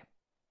incredible way.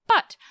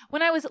 But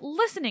when I was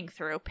listening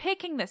through,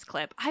 picking this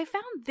clip, I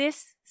found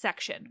this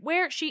section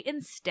where she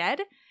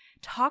instead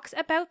talks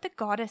about the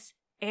goddess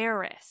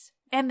Eris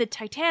and the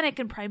Titanic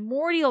and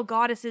primordial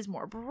goddesses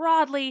more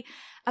broadly,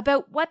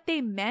 about what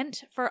they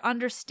meant for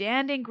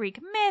understanding Greek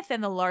myth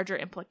and the larger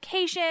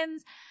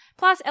implications.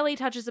 Plus, Ellie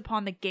touches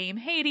upon the game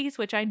Hades,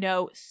 which I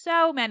know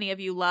so many of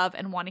you love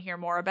and want to hear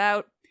more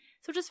about,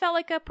 so it just felt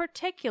like a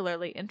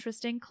particularly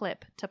interesting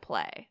clip to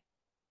play.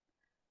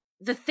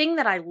 The thing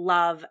that I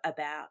love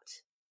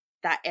about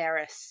that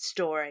Eris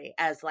story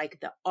as like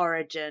the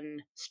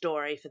origin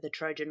story for the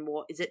Trojan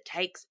War is it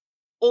takes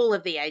all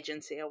of the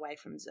agency away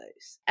from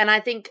Zeus. And I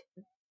think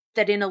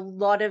that in a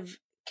lot of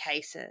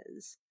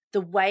cases,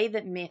 the way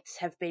that myths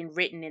have been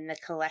written in the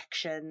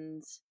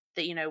collections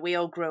that, you know, we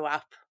all grew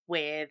up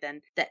with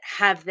and that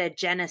have their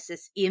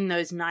genesis in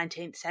those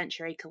 19th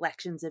century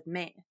collections of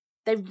myth,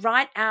 they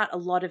write out a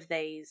lot of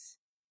these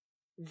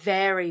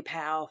very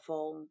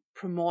powerful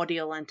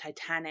primordial and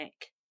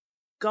titanic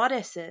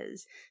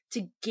goddesses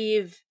to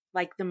give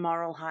like the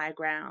moral high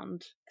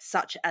ground,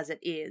 such as it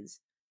is,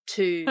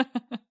 to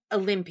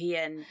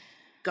Olympian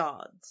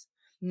gods,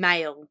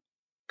 male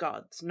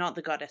gods, not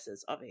the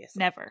goddesses, obviously.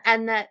 Never.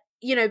 And that,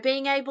 you know,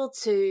 being able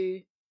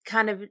to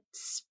kind of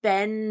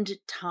spend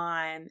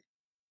time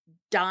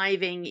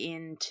diving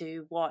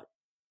into what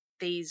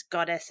these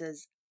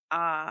goddesses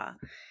are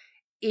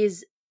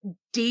is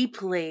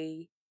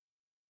deeply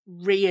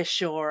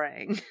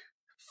reassuring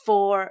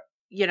for,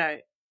 you know,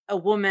 a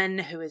woman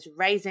who is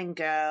raising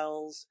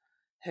girls,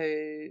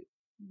 who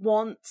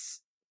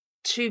wants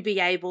to be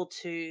able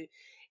to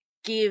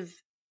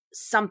give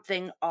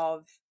something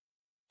of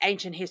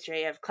ancient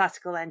history, of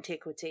classical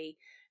antiquity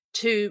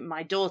to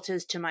my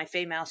daughters, to my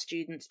female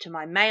students, to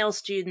my male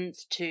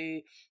students,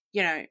 to,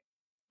 you know,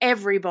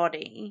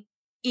 everybody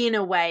in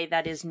a way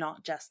that is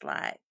not just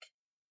like,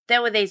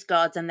 there were these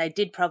gods and they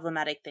did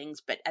problematic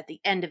things, but at the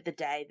end of the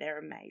day, they're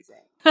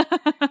amazing.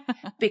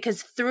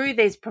 Because through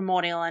these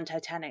primordial and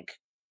titanic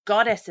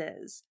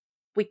goddesses,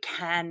 we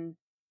can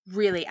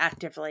really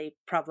actively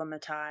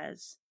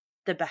problematize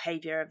the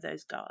behavior of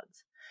those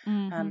gods.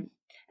 Mm-hmm.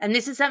 And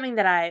this is something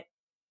that I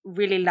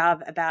really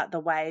love about the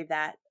way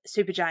that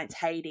Supergiant's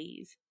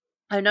Hades.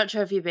 I'm not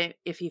sure if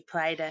you've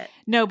played it.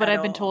 No, but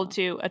I've been told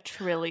to a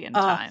trillion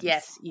times.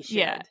 Yes, you should.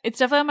 Yeah, it's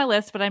definitely on my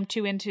list, but I'm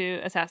too into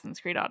Assassin's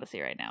Creed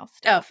Odyssey right now.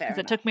 Still, oh, fair. Because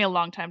it took me a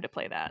long time to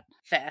play that.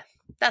 Fair.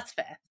 That's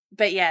fair.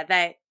 But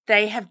yeah,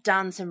 they have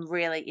done some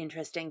really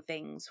interesting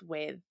things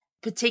with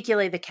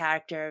particularly the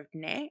character of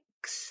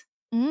Nyx,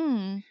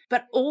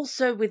 but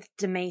also with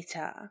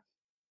Demeter.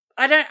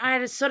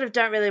 I sort of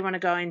don't really want to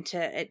go into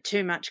it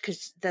too much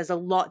because there's a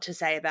lot to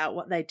say about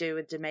what they do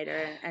with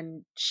Demeter,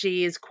 and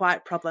she is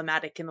quite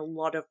problematic in a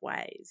lot of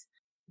ways.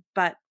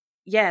 But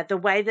yeah, the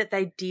way that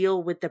they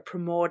deal with the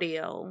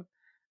primordial,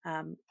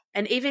 and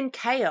even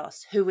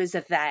Chaos, who is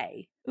a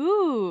they.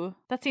 Ooh,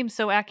 that seems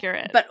so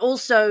accurate. But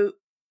also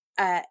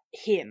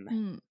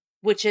him,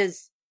 which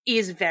is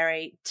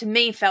very, to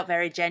me, felt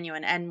very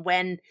genuine. And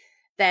when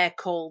they're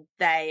called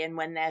they and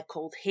when they're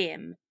called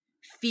him,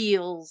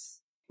 feels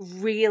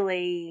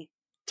really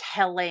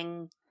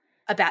telling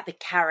about the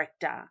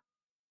character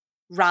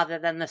rather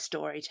than the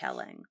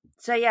storytelling.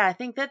 So yeah, I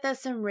think that there's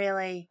some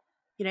really,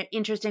 you know,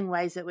 interesting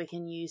ways that we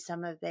can use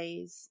some of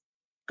these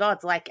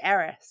gods like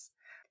Eris,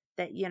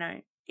 that, you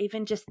know,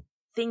 even just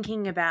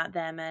thinking about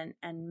them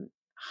and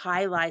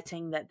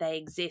highlighting that they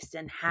exist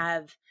and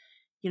have,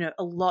 you know,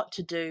 a lot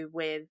to do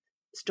with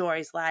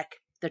stories like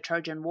the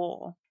Trojan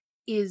War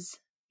is,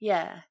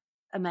 yeah,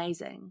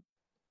 amazing.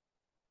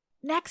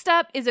 Next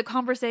up is a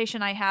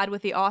conversation I had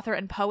with the author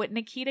and poet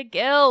Nikita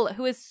Gill,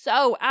 who is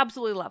so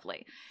absolutely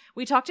lovely.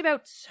 We talked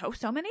about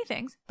so many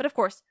things, but of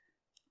course,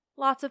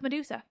 lots of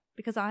Medusa,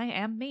 because I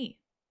am me.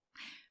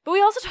 But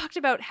we also talked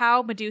about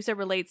how Medusa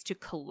relates to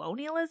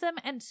colonialism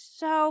and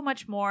so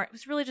much more. It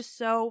was really just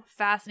so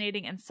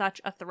fascinating and such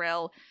a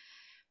thrill.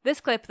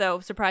 This clip, though,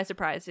 surprise,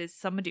 surprise, is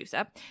some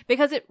Medusa,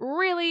 because it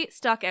really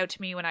stuck out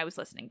to me when I was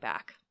listening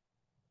back.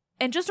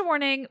 And just a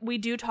warning, we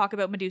do talk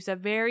about Medusa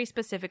very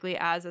specifically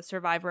as a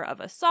survivor of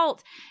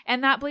assault,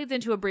 and that bleeds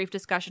into a brief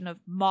discussion of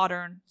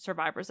modern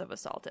survivors of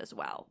assault as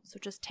well. So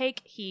just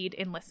take heed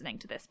in listening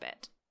to this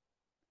bit.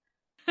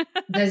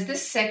 There's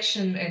this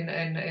section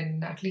in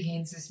Natalie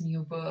Haynes'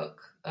 new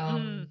book,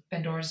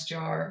 Pandora's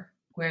Jar,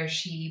 where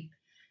she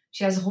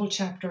has a whole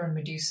chapter on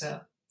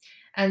Medusa.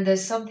 And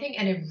there's something,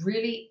 and it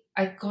really,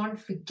 I can't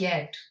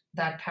forget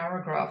that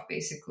paragraph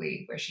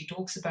basically where she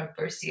talks about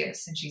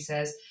Perseus and she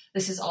says,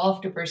 this is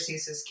after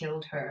Perseus has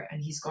killed her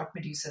and he's got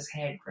Medusa's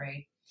head,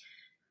 right?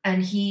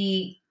 And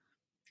he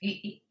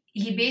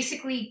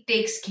basically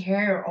takes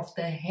care of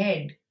the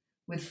head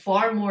with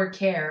far more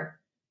care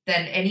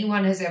than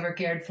anyone has ever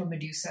cared for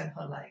Medusa in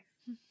her life.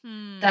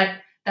 Mm-hmm.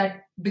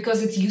 That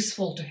because it's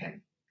useful to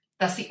him.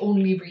 That's the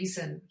only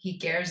reason he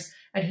cares,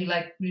 and he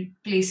like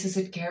places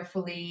it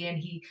carefully and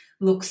he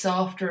looks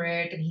after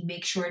it and he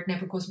makes sure it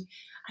never goes. And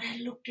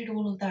I looked at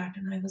all of that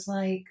and I was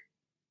like,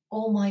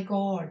 oh my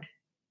God,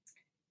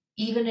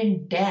 even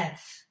in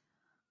death,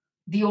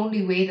 the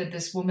only way that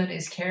this woman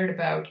is cared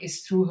about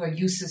is through her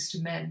uses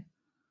to men.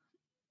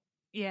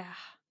 Yeah.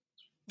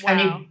 Wow. And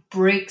it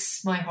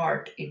breaks my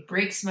heart. It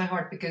breaks my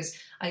heart because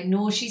I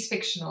know she's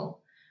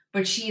fictional,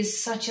 but she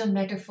is such a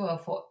metaphor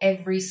for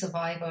every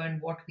survivor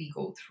and what we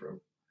go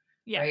through.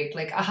 Yeah. Right?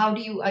 Like, how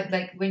do you,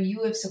 like, when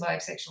you have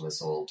survived sexual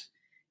assault,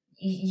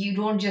 you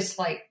don't just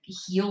like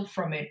heal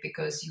from it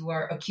because you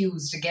are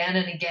accused again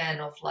and again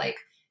of like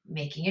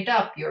making it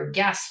up. You're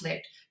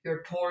gaslit.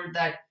 You're told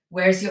that,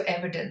 where's your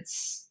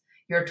evidence?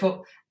 You're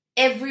told,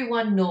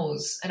 everyone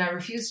knows. And I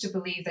refuse to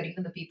believe that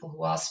even the people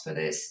who ask for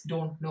this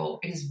don't know.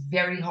 It is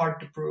very hard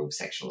to prove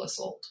sexual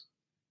assault.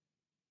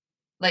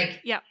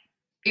 Like, yeah,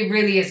 it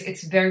really is.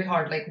 It's very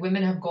hard. Like,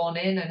 women have gone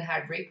in and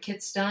had rape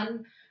kits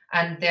done,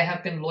 and there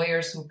have been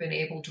lawyers who've been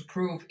able to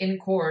prove in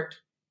court,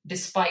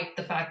 despite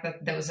the fact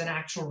that there was an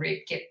actual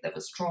rape kit, there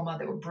was trauma,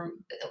 there were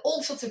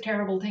all sorts of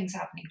terrible things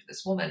happening to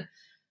this woman.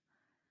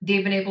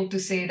 They've been able to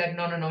say that,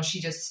 no,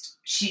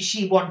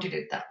 she wanted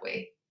it that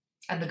way.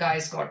 And the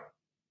guy's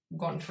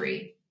gone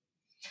free.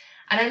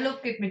 And I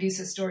look at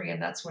Medusa's story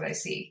and that's what I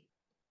see.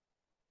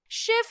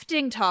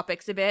 Shifting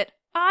topics a bit,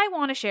 I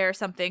want to share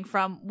something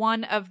from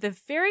one of the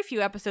very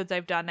few episodes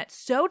I've done that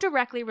so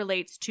directly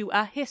relates to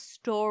a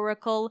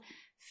historical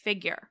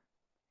figure.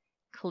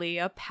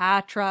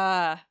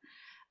 Cleopatra.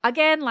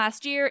 Again,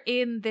 last year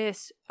in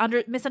this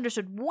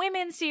Misunderstood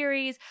Women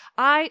series,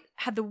 I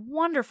had the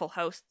wonderful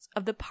hosts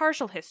of The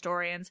Partial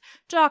Historians,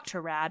 Dr.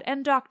 Rad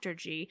and Dr.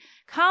 G,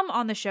 come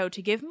on the show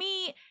to give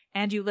me,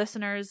 and you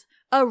listeners,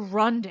 a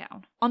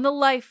rundown on the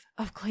life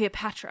of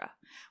Cleopatra,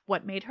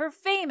 what made her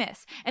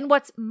famous, and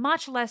what's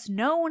much less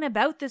known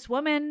about this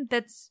woman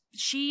that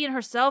she and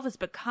herself has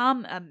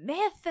become a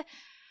myth.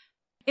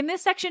 In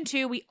this section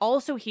too, we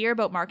also hear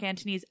about Mark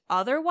Antony's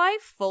other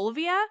wife,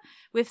 Fulvia,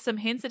 with some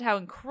hints at how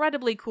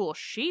incredibly cool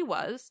she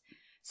was.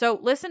 So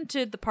listen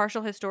to the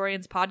Partial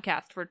Historians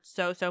podcast for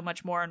so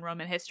much more in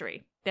Roman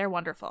history. They're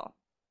wonderful.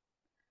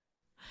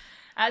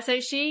 So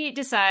she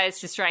decides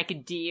to strike a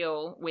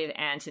deal with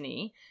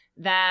Antony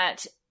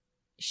that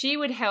she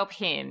would help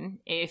him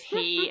if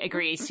he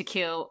agrees to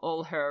kill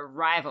all her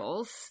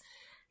rivals,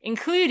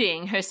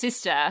 including her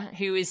sister,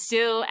 who is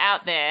still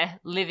out there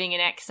living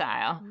in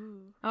exile.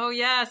 Oh,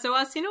 yeah. So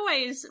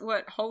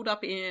Arsinoe holed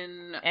up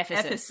in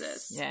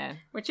Ephesus. Yeah.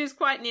 Which is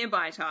quite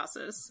nearby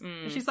Tarsus.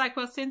 And she's like,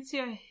 well, since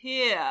you're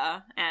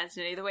here,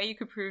 Antony, the way you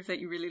could prove that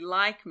you really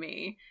like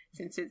me,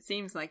 since it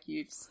seems like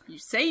you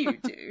say you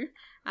do,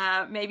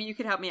 maybe you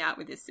could help me out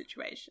with this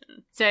situation.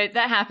 So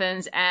that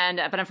happens,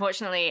 but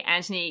unfortunately,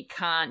 Antony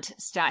can't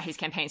start his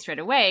campaign straight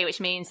away, which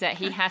means that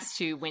he has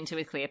to winter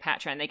with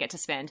Cleopatra, and they get to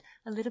spend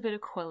a little bit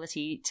of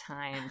quality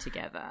time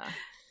together.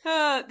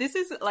 This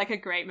is like a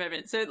great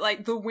moment. So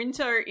like the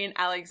winter in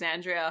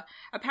Alexandria,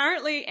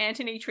 apparently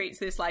Antony treats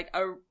this like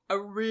a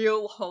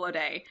real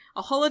holiday,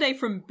 a holiday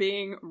from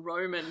being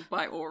Roman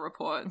by all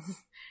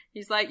reports.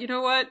 He's like, you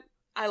know what?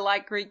 I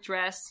like Greek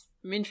dress.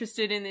 I'm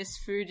interested in this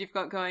food you've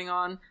got going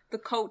on, the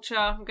culture.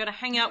 I'm going to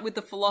hang out with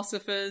the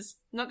philosophers.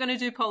 I'm not going to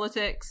do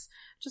politics.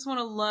 Just want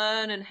to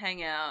learn and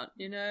hang out,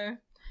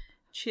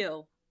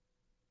 chill.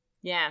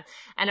 Yeah.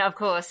 And of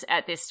course,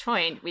 at this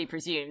point, we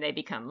presume they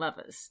become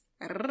lovers.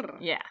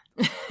 Yeah.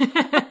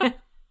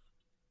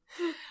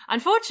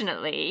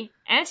 Unfortunately,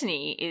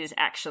 Antony is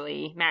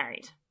actually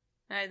married.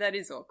 That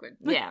is awkward.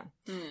 Yeah.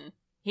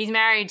 He's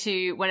married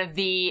to one of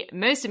the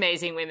most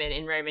amazing women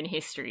in Roman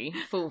history,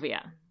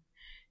 Fulvia.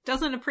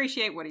 Doesn't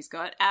appreciate what he's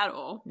got at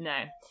all.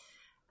 No.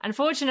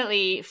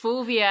 Unfortunately,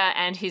 Fulvia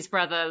and his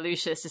brother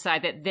Lucius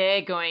decide that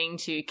they're going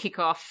to kick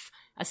off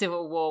a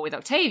civil war with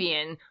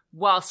Octavian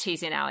whilst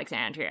he's in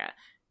Alexandria.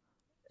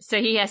 So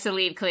he has to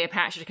leave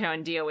Cleopatra to go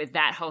and deal with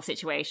that whole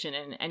situation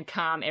and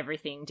calm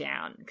everything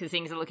down, because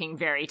things are looking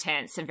very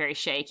tense and very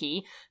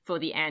shaky for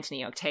the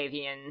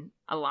Antony-Octavian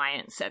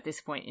alliance at this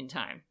point in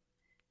time.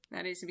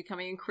 That is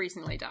becoming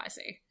increasingly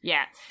dicey.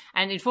 Yeah.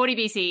 And in 40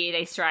 BC,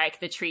 they strike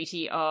the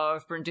Treaty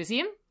of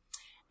Brundusium.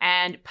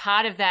 And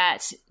part of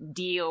that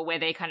deal where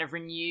they kind of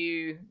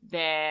renew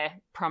their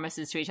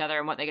promises to each other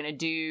and what they're going to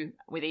do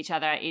with each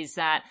other is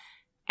that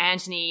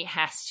Antony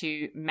has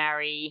to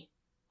marry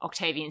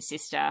Octavian's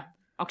sister,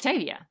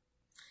 Octavia.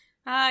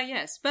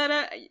 Yes,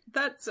 but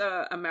that's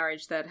a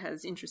marriage that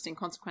has interesting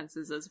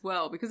consequences as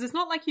well, because it's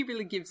not like he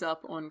really gives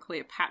up on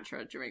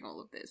Cleopatra during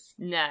all of this.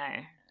 No,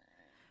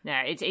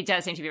 it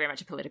does seem to be very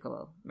much a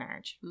political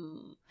marriage.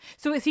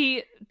 So is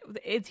he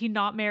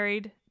not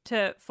married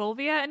to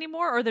Fulvia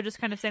anymore, or they're just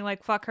kind of saying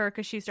like, fuck her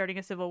because she's starting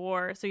a civil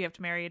war, so you have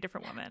to marry a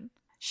different woman?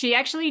 She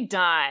actually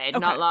died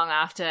not long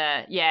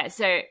after. Yeah,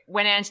 so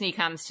when Antony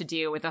comes to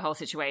deal with the whole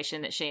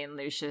situation that she and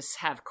Lucius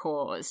have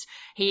caused,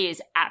 he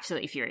is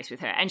absolutely furious with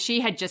her. And she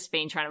had just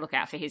been trying to look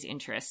out for his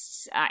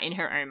interests in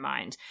her own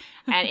mind.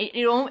 And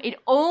it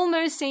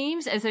almost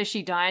seems as though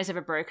she dies of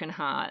a broken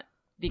heart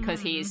because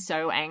he is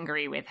so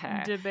angry with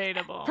her.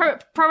 Debatable.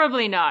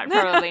 Probably not.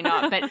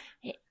 But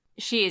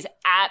she is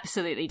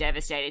absolutely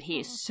devastated.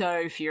 He is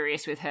so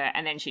furious with her.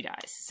 And then she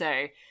dies.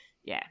 So,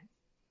 yeah.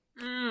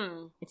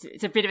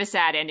 It's a bit of a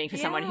sad ending for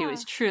someone who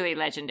is truly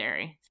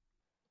legendary.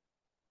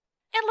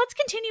 And let's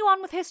continue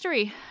on with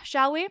history,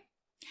 shall we?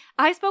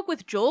 I spoke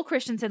with Joel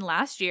Christensen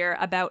last year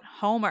about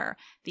Homer,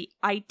 the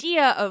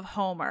idea of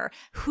Homer,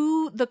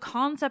 who the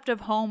concept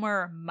of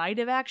Homer might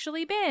have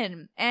actually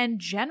been, and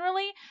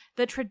generally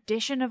the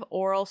tradition of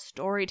oral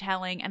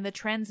storytelling and the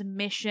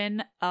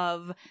transmission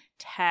of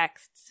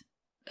texts.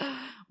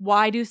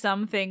 Why do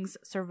some things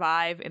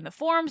survive in the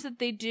forms that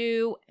they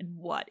do, and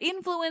what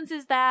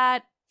influences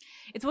that?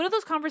 It's one of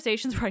those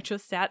conversations where I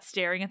just sat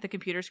staring at the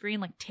computer screen,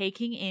 like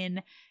taking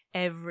in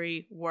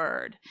every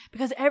word,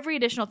 because every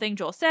additional thing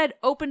Joel said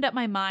opened up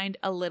my mind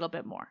a little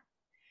bit more.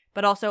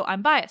 But also,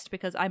 I'm biased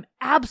because I'm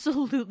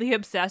absolutely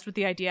obsessed with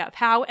the idea of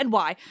how and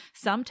why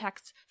some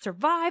texts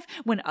survive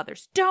when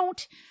others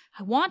don't.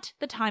 I want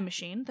the time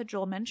machine that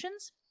Joel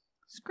mentions.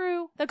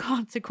 Screw the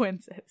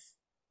consequences.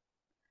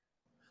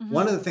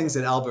 One of the things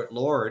that Albert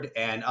Lord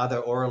and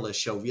other oralists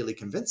show really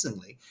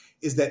convincingly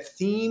is that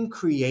theme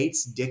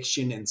creates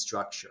diction and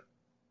structure.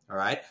 All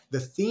right. The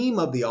theme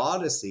of the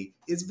Odyssey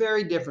is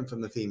very different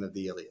from the theme of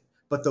the Iliad.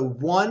 But the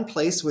one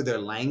place where their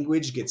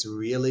language gets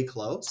really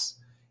close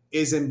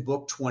is in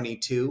book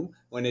 22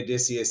 when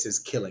Odysseus is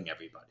killing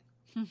everybody.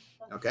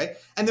 Okay.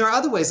 And there are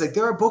other ways, like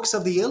there are books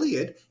of the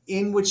Iliad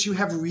in which you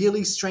have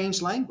really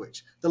strange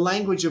language. The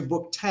language of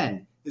book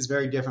 10 is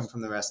very different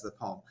from the rest of the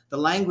poem. The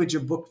language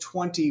of book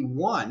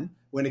 21,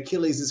 when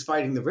Achilles is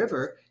fighting the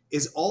river,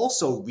 is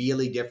also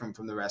really different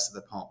from the rest of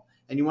the poem.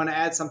 And you want to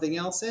add something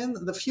else in?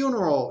 The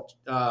funeral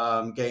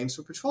games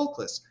for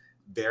Patroclus,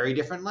 very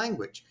different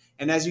language.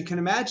 And as you can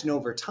imagine,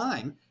 over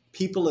time,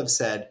 people have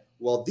said,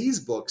 well, these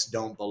books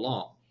don't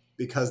belong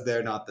because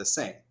they're not the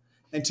same.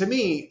 And to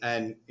me,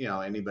 and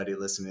anybody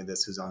listening to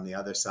this who's on the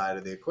other side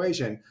of the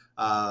equation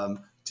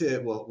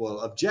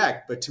will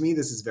object, but to me,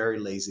 this is very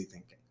lazy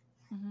thinking.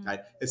 Right?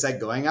 It's like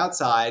going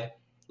outside,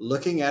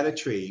 looking at a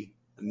tree,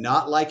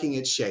 not liking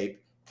its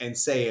shape, and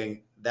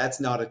saying, that's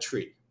not a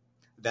tree.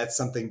 That's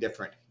something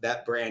different.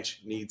 That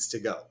branch needs to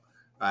go,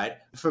 right?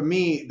 For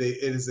me,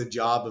 it is the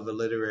job of a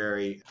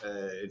literary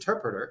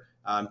interpreter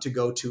to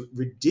go to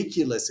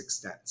ridiculous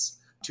extents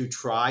to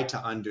try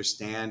to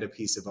understand a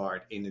piece of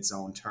art in its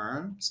own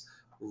terms,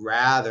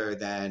 rather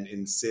than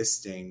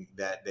insisting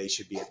that they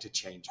should be able to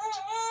change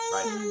it,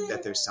 right?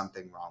 That there's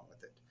something wrong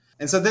with it.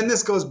 And so then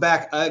this goes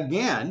back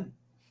again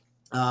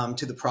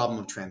to the problem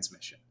of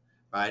transmission,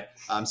 right?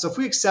 So if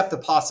we accept the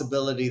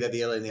possibility that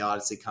the Iliad and the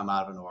Odyssey come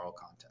out of an oral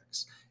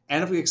context,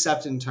 and if we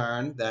accept in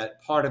turn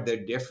that part of their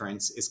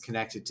difference is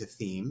connected to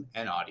theme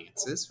and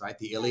audiences, right?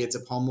 The Iliad's a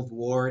poem of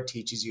war, it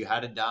teaches you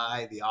how to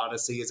die. The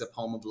Odyssey is a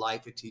poem of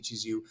life, it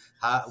teaches you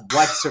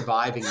what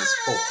surviving is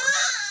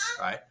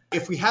for, right?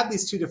 If we have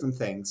these two different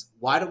things,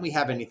 why don't we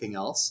have anything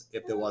else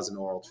if there was an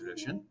oral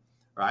tradition,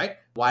 right?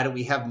 Why don't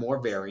we have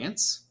more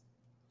variants,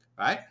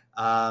 right?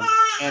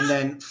 And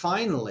then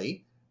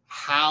finally,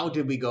 how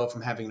did we go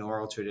from having an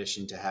oral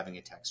tradition to having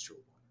a textual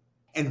one?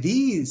 And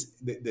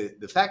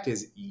the fact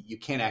is, you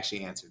can't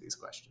actually answer these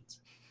questions.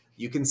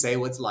 You can say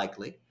what's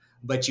likely,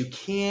 but you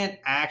can't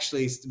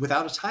actually,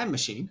 without a time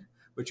machine,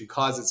 which would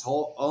cause its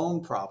whole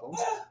own problems,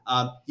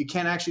 you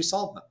can't actually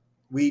solve them.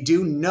 We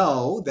do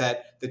know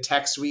that the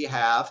text we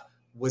have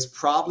was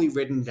probably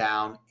written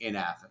down in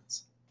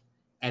Athens,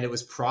 and it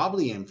was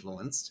probably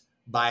influenced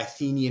by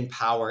Athenian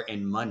power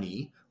and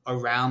money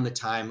around the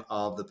time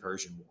of the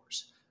Persian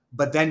Wars.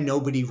 But then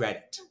nobody read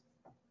it.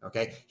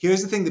 Okay?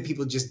 Here's the thing that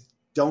people just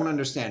don't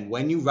understand.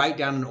 When you write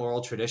down an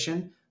oral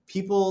tradition,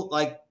 people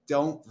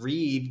don't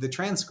read the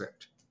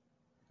transcript.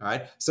 All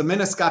right? So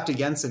Minna Skapta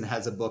Jensen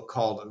has a book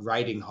called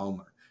Writing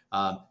Homer.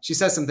 She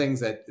says some things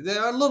that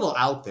they're a little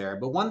out there,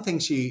 but one thing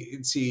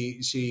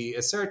she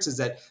asserts is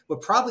that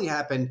what probably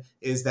happened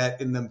is that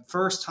in the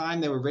first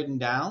time they were written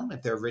down,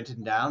 if they're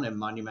written down in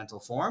monumental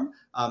form,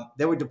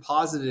 they were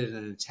deposited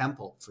in a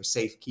temple for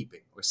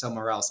safekeeping or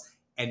somewhere else,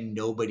 and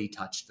nobody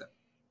touched them.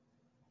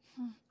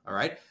 All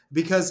right?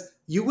 Because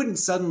you wouldn't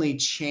suddenly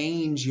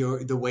change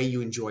the way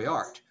you enjoy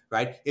art,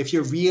 right? If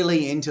you're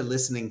really into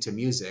listening to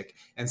music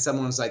and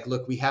someone's like,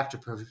 look, we have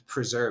to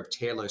preserve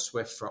Taylor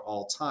Swift for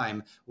all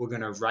time, we're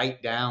going to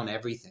write down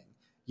everything.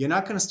 You're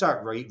not going to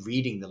start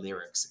reading the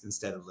lyrics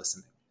instead of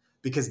listening,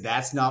 because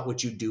that's not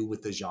what you do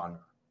with the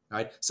genre,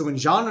 right? So when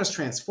genres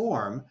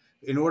transform,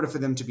 in order for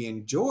them to be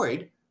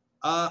enjoyed,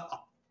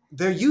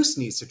 their use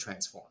needs to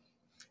transform.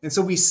 And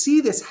so we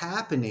see this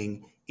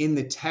happening in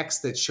the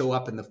texts that show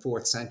up in the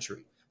 4th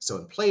century. So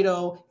in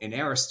Plato, in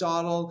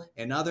Aristotle,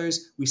 and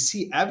others, we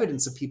see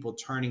evidence of people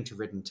turning to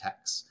written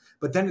texts.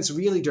 But then it's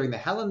really during the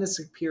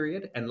Hellenistic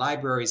period and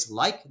libraries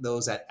like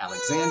those at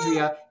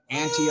Alexandria,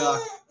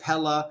 Antioch,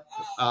 Pella,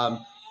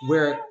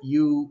 where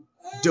you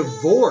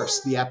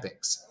divorce the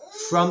epics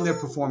from their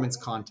performance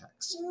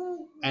context.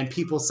 And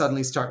people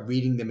suddenly start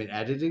reading them and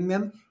editing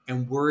them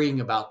and worrying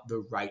about the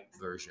right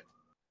version.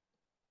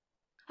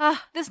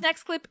 This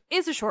next clip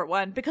is a short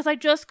one because I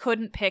just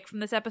couldn't pick from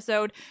this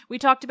episode. We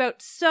talked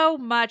about so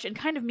much and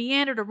kind of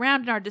meandered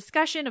around in our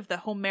discussion of the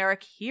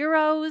Homeric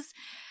heroes,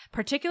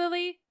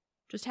 particularly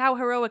just how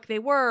heroic they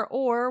were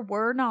or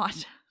were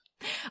not.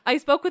 I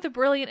spoke with the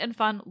brilliant and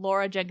fun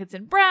Laura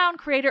Jenkinson Brown,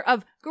 creator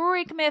of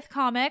Greek myth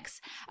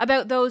comics,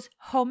 about those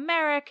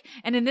Homeric,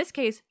 and in this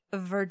case,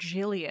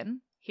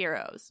 Virgilian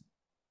heroes.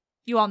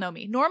 You all know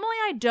me. Normally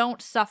I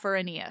don't suffer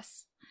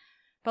Aeneas.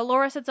 But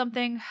Laura said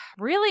something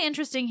really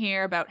interesting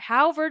here about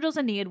how Virgil's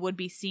Aeneid would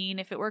be seen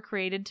if it were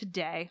created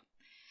today.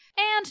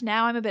 And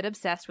now I'm a bit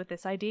obsessed with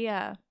this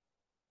idea.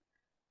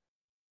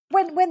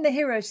 When the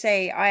heroes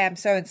say, I am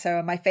so-and-so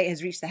and my fate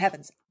has reached the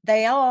heavens,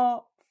 they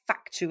are,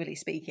 factually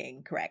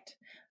speaking, correct.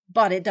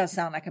 But it does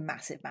sound like a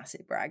massive,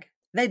 massive brag.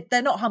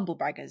 They're not humble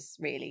braggers,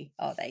 really,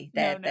 are they?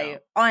 No.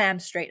 I am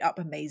straight up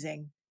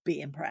amazing.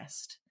 Be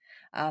impressed.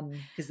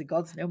 Because the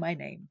gods know my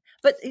name.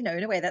 But, in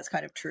a way, that's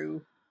kind of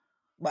true.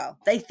 Well,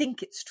 they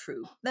think it's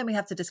true. Then we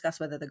have to discuss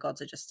whether the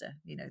gods are just,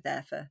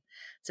 there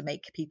to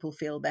make people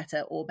feel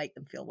better or make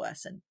them feel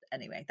worse. And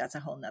anyway, that's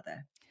a whole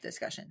nother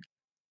discussion.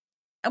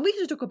 And we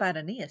should talk about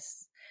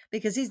Aeneas,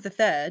 because he's the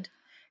third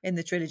in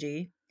the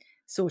trilogy,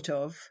 sort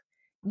of.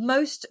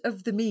 Most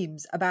of the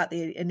memes about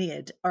the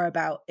Aeneid are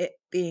about it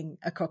being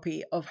a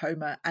copy of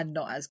Homer and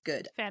not as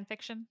good. Fan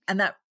fiction.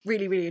 And that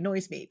really, really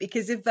annoys me,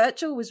 because if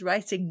Virgil was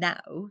writing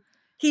now,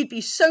 he'd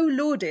be so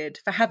lauded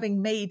for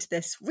having made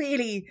this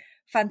really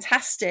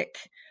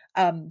fantastic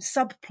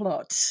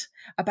subplot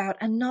about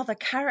another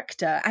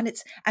character, and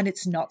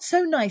it's not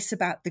so nice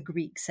about the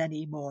Greeks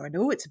anymore, and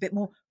it's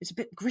a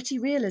bit gritty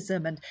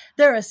realism, and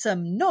there are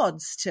some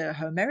nods to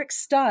Homeric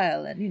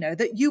style, and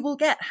that you will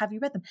get, have you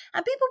read them?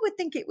 And people would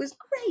think it was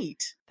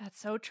great.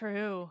 That's so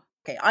true.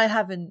 Okay, I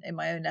haven't in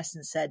my own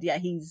essence said, yeah,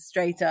 he's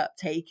straight up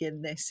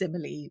taken this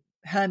simile.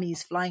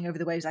 Hermes flying over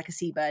the waves like a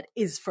seabird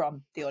is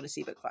from the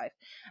Odyssey, Book 5.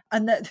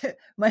 And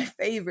my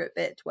favourite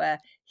bit where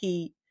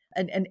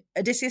and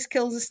Odysseus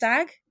kills a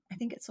stag. I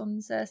think it's on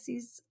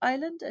Circe's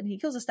island, and he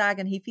kills a stag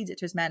and he feeds it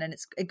to his men, and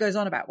it goes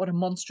on about what a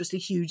monstrously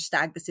huge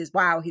stag this is.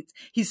 Wow,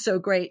 he's so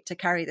great to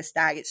carry the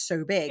stag. It's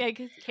so big. Yeah,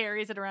 he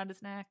carries it around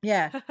his neck.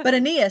 Yeah, but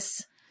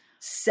Aeneas,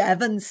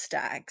 7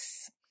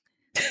 stags.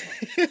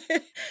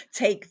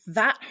 Take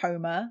that,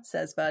 Homer,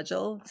 says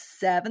Virgil.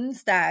 7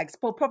 stags.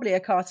 Well, probably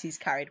Achates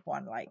carried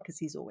one, because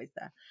he's always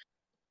there.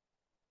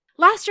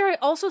 Last year, I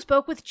also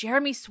spoke with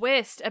Jeremy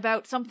Swist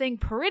about something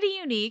pretty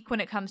unique when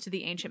it comes to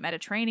the ancient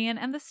Mediterranean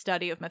and the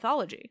study of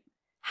mythology.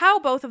 How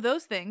both of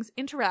those things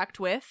interact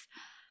with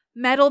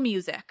metal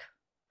music.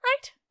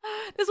 Right?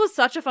 This was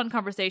such a fun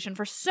conversation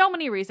for so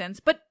many reasons,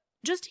 but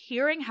just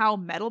hearing how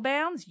metal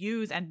bands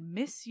use and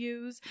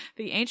misuse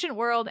the ancient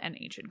world and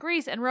ancient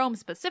Greece and Rome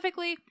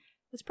specifically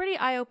was pretty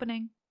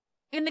eye-opening.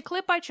 In the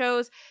clip I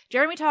chose,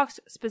 Jeremy talks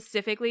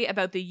specifically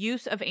about the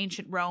use of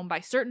ancient Rome by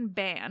certain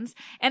bands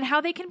and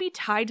how they can be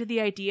tied to the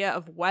idea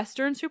of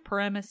Western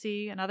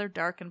supremacy and other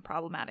dark and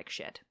problematic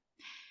shit.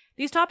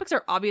 These topics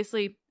are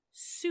obviously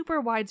super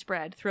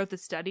widespread throughout the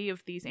study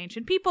of these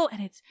ancient people,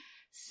 and it's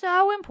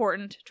so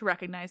important to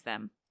recognize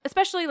them.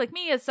 Especially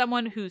me, as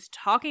someone who's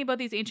talking about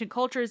these ancient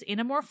cultures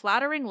in a more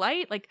flattering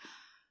light.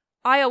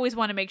 I always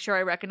want to make sure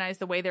I recognize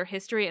the way their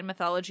history and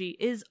mythology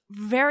is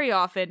very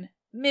often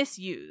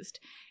misused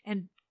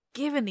and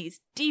given these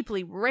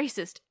deeply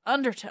racist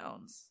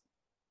undertones.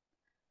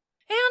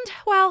 And,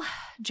 well,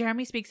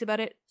 Jeremy speaks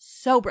about it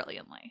so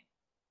brilliantly.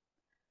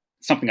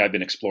 Something I've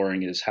been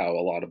exploring is how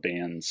a lot of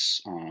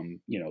bands,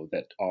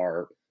 that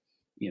are,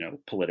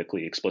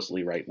 politically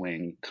explicitly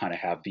right-wing, kind of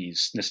have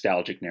these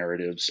nostalgic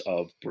narratives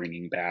of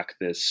bringing back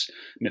this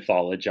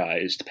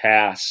mythologized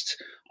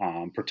past,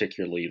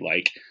 particularly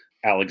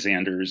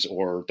Alexander's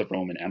or the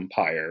Roman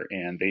Empire,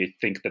 and they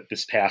think that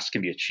this past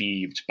can be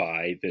achieved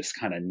by this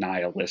kind of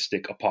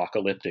nihilistic,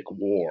 apocalyptic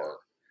war,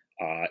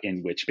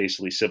 in which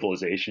basically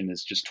civilization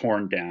is just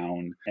torn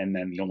down, and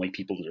then the only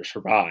people that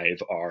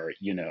survive are,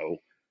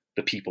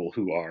 the people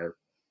who are,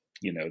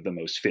 the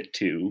most fit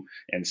to.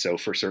 And so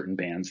for certain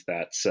bands,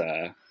 that's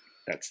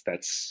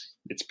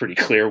it's pretty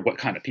clear what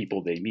kind of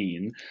people they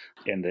mean,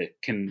 and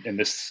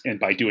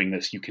by doing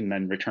this, you can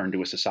then return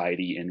to a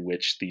society in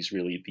which these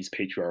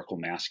patriarchal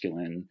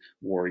masculine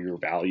warrior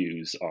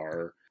values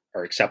are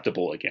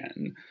acceptable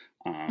again.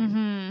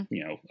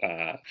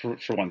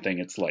 For one thing,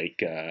 it's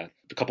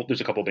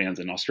there's a couple bands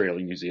in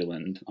Australia, New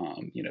Zealand,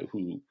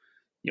 who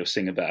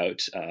sing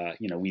about,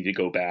 we need to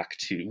go back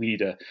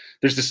to,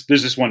 there's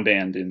this one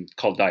band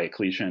called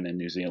Diocletian in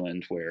New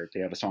Zealand where they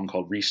have a song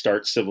called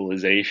Restart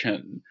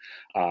Civilization.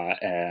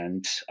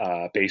 And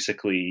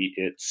basically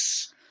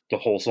the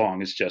whole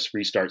song is just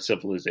restart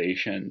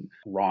civilization,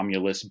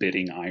 Romulus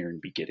bidding, iron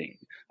beginning.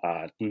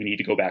 We need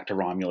to go back to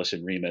Romulus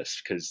and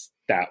Remus because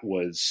that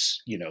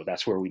was,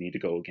 that's where we need to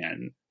go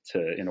again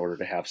in order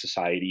to have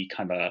society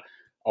kind of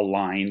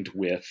aligned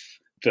with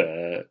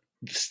the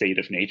state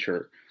of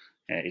nature.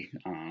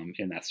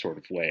 In that sort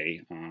of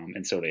way.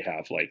 And so they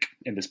have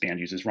and this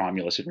band uses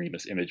Romulus and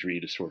Remus imagery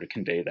to sort of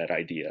convey that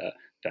idea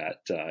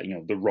that,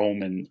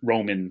 the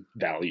Roman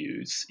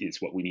values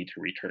is what we need to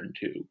return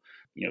to,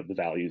 the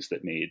values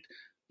that made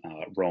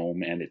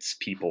Rome and its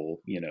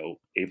people,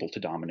 able to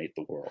dominate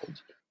the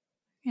world.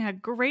 Yeah,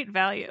 great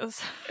values.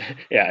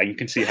 Yeah, you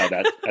can see how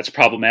that's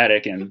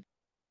problematic. And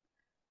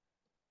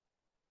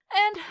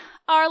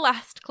Our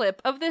last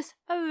clip of this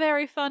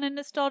very fun and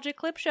nostalgic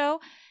clip show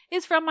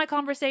is from my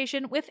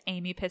conversation with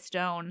Amy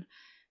Pistone.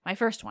 My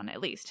first one,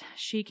 at least.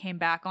 She came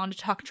back on to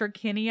talk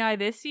Drakenii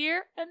this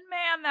year, and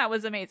man, that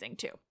was amazing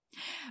too.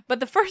 But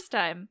the first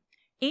time,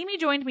 Amy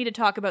joined me to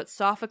talk about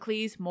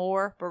Sophocles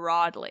more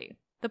broadly,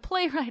 the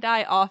playwright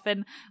I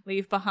often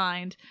leave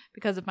behind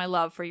because of my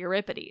love for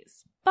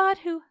Euripides, but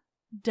who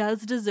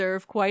does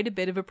deserve quite a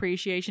bit of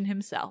appreciation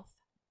himself.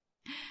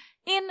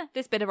 In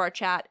this bit of our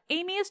chat,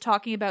 Amy is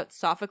talking about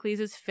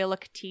Sophocles'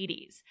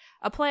 Philoctetes,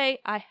 a play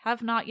I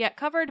have not yet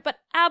covered, but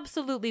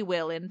absolutely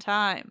will in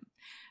time.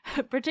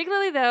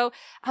 Particularly, though,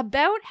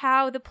 about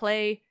how the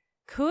play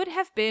could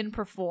have been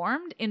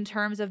performed in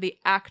terms of the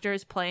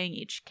actors playing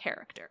each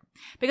character.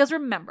 Because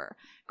remember,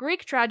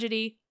 Greek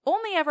tragedy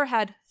only ever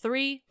had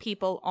 3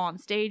 people on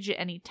stage at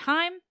any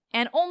time,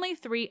 and only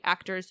 3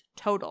 actors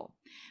total,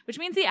 which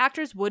means the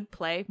actors would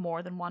play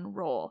more than one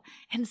role.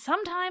 And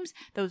sometimes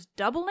those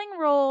doubling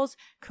roles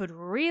could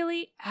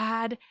really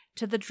add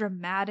to the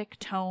dramatic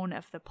tone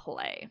of the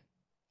play.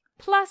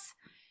 Plus,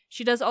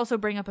 she does also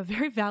bring up a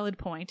very valid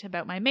point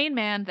about my main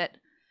man that,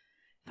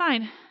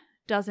 fine,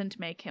 doesn't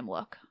make him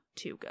look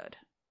too good.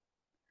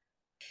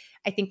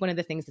 I think one of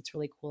the things that's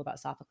really cool about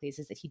Sophocles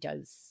is that he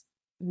does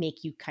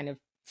make you kind of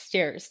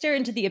stare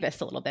into the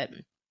abyss a little bit.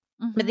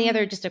 Mm-hmm. But the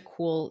other, just a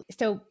cool,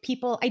 so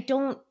people, I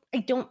don't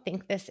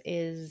think this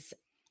is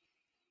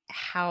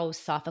how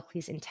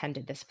Sophocles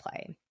intended this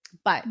play,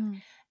 but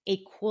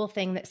a cool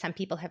thing that some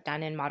people have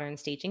done in modern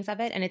stagings of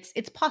it, and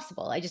it's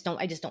possible. I just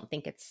don't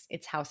think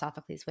it's how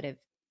Sophocles would have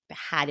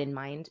had in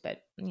mind,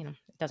 but you know,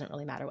 it doesn't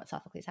really matter what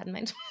Sophocles had in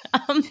mind.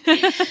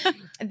 He's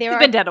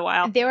been dead a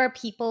while. There are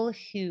people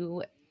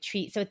who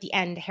treat, so at the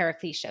end,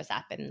 Heracles shows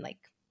up and like,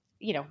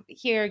 you know,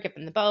 here, give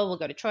them the bow, we'll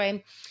go to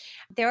Troy.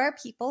 There are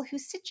people who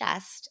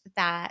suggest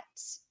that,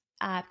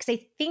 because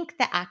I think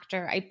the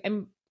actor,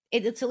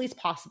 it's at least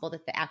possible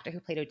that the actor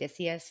who played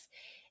Odysseus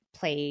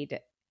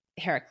played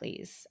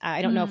Heracles.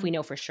 I don't know if we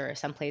know for sure.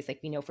 Some plays, like,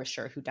 we know for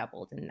sure who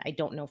doubled, and I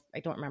don't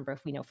remember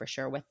if we know for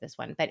sure with this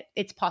one, but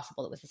it's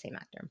possible it was the same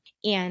actor.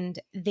 And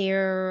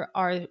there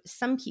are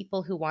some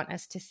people who want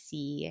us to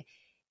see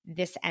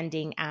this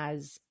ending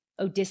as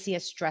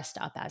Odysseus dressed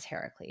up as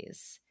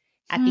Heracles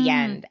at the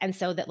end. And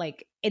so that,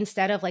 like,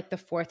 instead of like the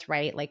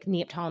forthright, like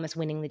Neoptolemus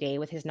winning the day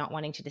with his not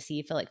wanting to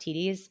deceive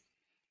Philoctetes,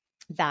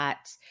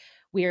 that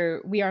we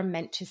are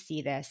meant to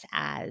see this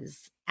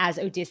as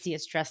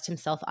Odysseus dressed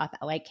himself up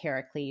like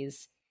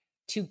Heracles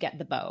to get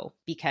the bow,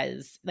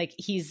 because like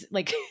he's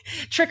like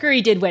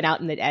trickery did win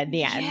out in the end.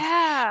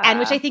 Yeah. And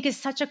which I think is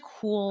such a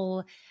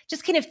cool,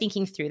 just kind of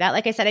thinking through that.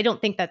 Like I said, I don't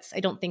think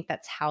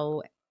that's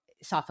how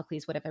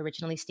Sophocles would have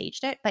originally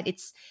staged it, but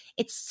it's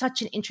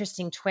such an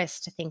interesting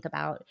twist to think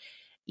about,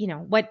 you know,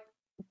 what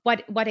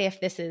if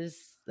this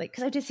is like,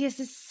 because Odysseus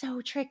is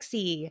so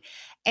tricksy.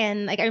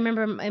 And like, I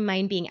remember my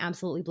mind being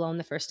absolutely blown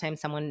the first time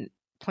someone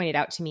pointed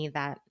out to me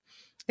that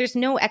there's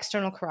no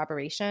external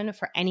corroboration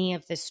for any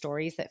of the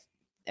stories that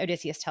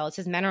Odysseus tells.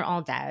 His men are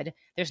all dead.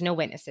 There's no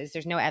witnesses.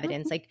 There's no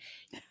evidence. Like,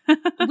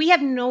 we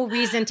have no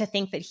reason to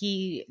think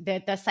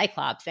that the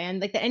Cyclops and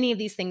like that any of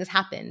these things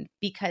happened,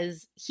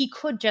 because he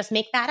could just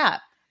make that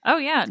up. Oh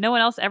yeah, no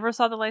one else ever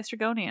saw the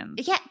Laestrygonians.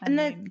 Yeah,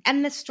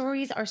 and the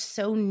stories are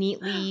so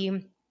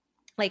neatly,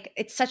 like,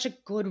 it's such a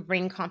good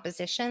ring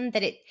composition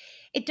that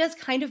it does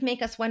kind of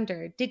make us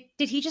wonder, did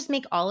he just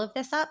make all of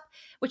this up?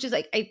 Which is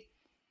like,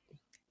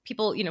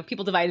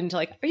 people divide into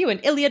like, are you an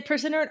Iliad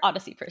person or an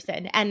Odyssey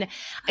person? And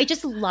I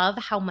just love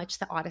how much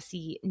the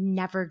Odyssey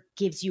never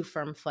gives you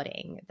firm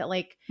footing. That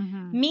like,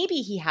 maybe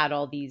he had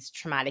all these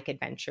traumatic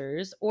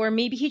adventures, or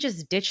maybe he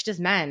just ditched his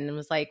men and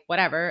was like,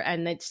 whatever,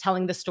 and it's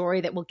telling the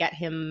story that will get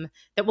him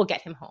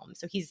home.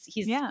 So he's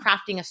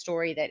crafting a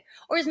story that,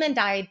 or his men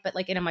died, but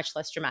like in a much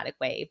less dramatic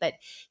way. But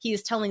he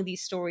is telling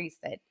these stories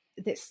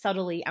that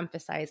subtly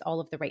emphasize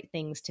all of the right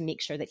things to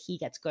make sure that he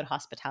gets good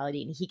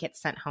hospitality and he gets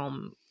sent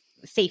home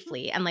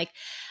safely. And like,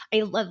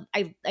 I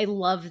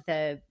love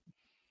the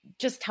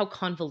just how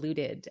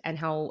convoluted and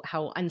how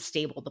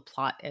unstable the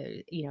plot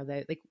is. You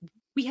know,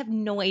 we have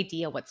no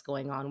idea what's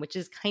going on, which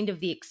is kind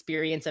of the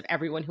experience of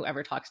everyone who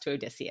ever talks to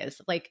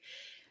Odysseus. Like,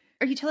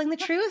 are you telling the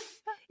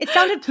truth? It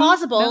sounded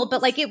plausible,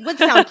 but like, it would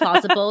sound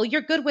plausible. You're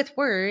good with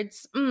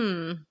words.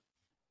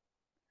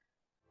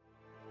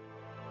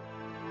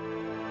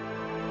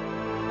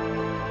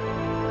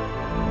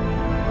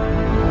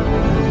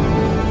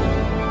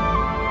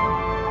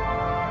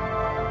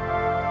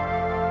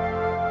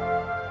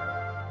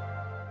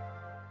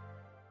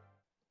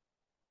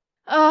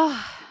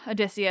 Oh,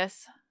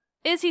 Odysseus.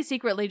 Is he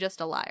secretly just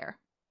a liar?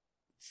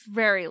 It's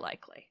very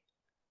likely.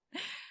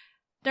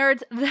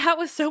 Nerds, that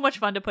was so much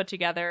fun to put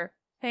together.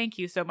 Thank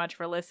you so much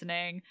for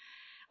listening.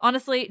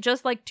 Honestly,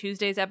 just like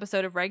Tuesday's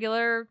episode of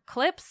regular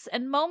clips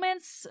and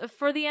moments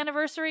for the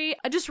anniversary,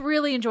 I just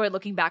really enjoyed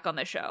looking back on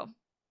this show.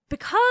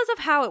 Because of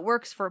how it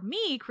works for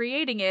me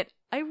creating it,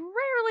 I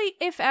rarely,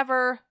 if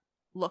ever,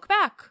 look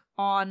back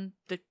on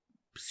the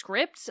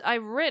scripts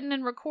I've written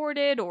and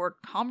recorded or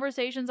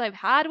conversations I've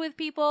had with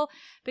people,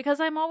 because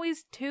I'm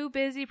always too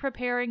busy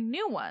preparing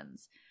new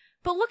ones.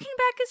 But looking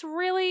back is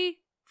really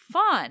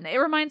fun. It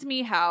reminds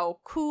me how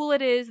cool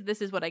it is.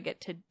 This is what I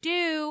get to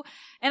do.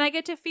 And I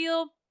get to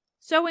feel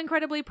so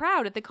incredibly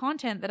proud at the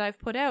content that I've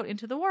put out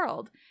into the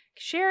world.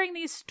 Sharing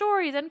these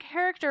stories and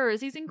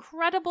characters, these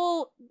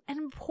incredible and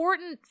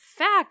important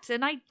facts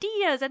and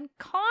ideas and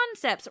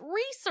concepts,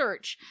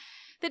 research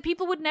that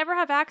people would never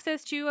have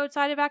access to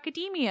outside of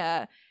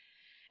academia.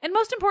 And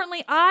most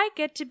importantly, I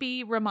get to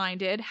be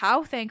reminded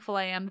how thankful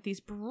I am that these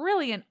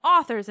brilliant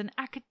authors and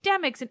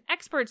academics and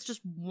experts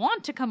just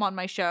want to come on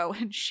my show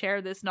and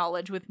share this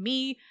knowledge with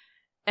me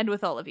and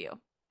with all of you.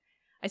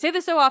 I say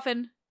this so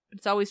often, but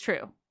it's always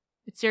true.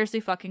 It's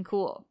seriously fucking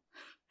cool.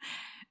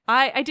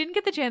 I didn't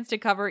get the chance to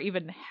cover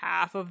even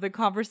half of the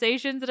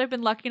conversations that I've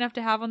been lucky enough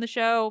to have on the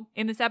show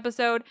in this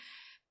episode.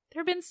 There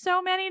have been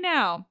so many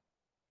now.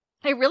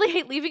 I really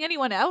hate leaving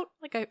anyone out.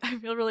 Like, I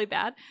feel really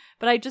bad,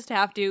 but I just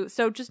have to.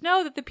 So just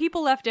know that the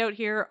people left out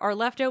here are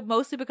left out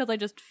mostly because I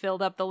just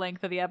filled up the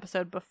length of the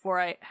episode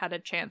before I had a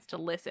chance to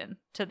listen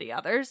to the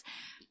others.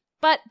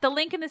 But the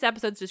link in this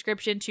episode's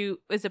description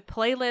is a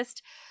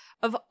playlist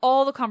of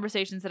all the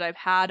conversations that I've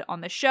had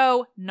on the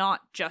show,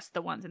 not just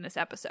the ones in this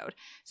episode.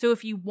 So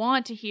if you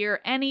want to hear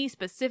any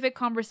specific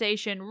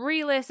conversation,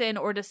 re-listen,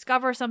 or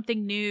discover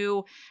something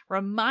new,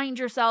 remind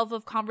yourself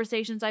of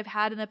conversations I've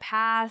had in the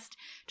past,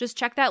 just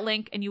check that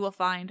link and you will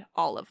find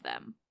all of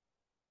them.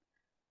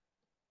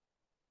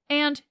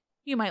 And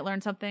you might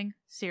learn something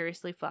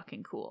seriously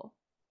fucking cool.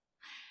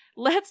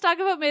 Let's Talk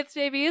About Myths,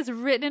 Baby is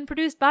written and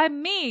produced by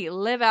me,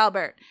 Liv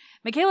Albert.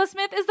 Michaela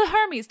Smith is the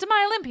Hermes to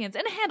my Olympians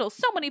and handles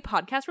so many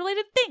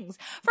podcast-related things,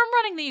 from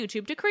running the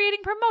YouTube to creating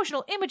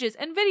promotional images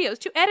and videos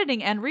to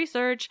editing and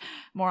research.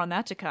 More on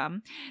that to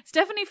come.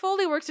 Stephanie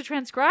Foley works to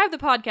transcribe the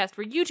podcast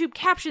for YouTube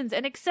captions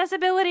and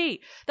accessibility.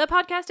 The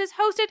podcast is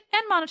hosted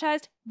and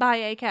monetized by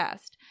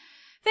Acast.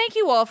 Thank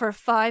you all for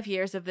 5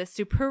 years of this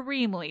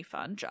supremely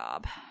fun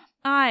job.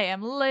 I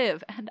am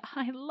Liv, and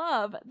I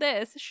love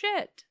this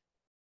shit.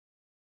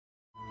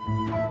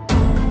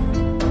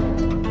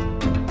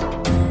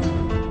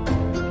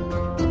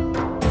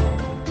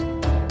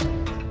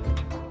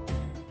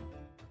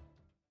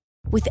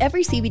 With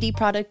every CBD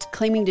product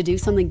claiming to do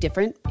something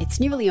different, it's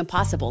nearly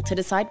impossible to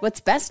decide what's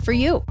best for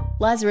you.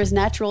 Lazarus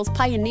Naturals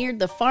pioneered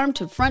the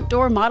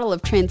farm-to-front-door model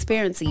of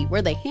transparency,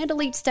 where they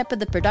handle each step of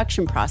the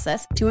production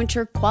process to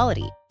ensure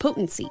quality,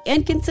 potency,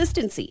 and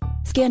consistency.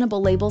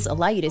 Scannable labels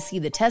allow you to see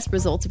the test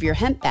results of your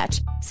hemp batch,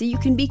 so you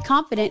can be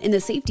confident in the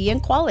safety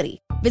and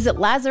quality. Visit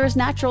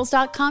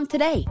LazarusNaturals.com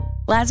today.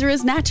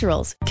 Lazarus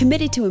Naturals,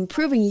 committed to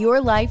improving your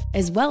life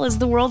as well as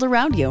the world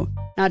around you.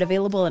 Not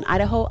available in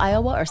Idaho,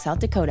 Iowa, or South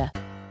Dakota.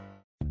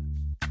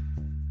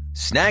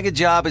 Snag a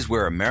Job is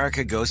where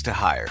America goes to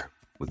hire,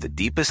 with the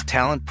deepest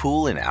talent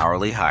pool in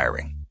hourly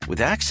hiring.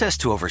 With access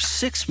to over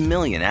 6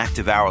 million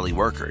active hourly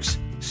workers,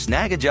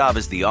 Snag a Job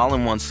is the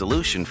all-in-one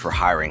solution for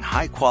hiring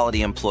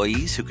high-quality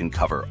employees who can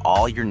cover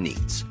all your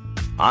needs.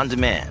 On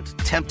demand,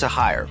 temp to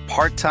hire,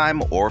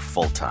 part-time or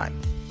full-time.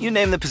 You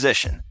name the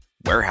position.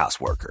 Warehouse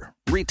worker,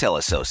 retail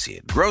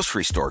associate,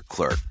 grocery store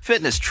clerk,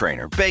 fitness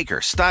trainer, baker,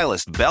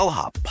 stylist,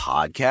 bellhop,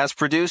 podcast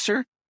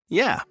producer.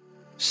 Yeah,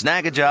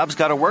 Snag a Job's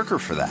got a worker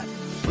for that.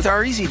 With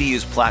our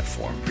easy-to-use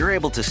platform, you're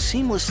able to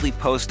seamlessly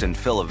post and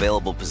fill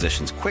available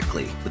positions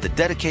quickly with a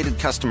dedicated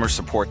customer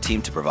support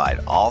team to provide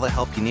all the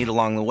help you need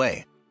along the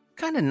way.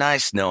 Kind of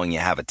nice knowing you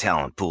have a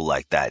talent pool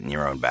like that in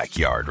your own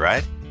backyard,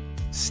 right?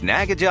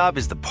 Snag a Job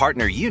is the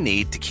partner you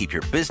need to keep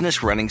your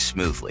business running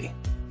smoothly.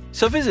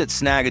 So visit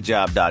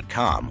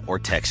snagajob.com or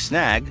text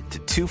SNAG to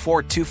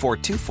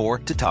 242424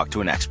 to talk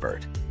to an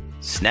expert.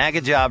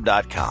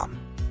 Snagajob.com,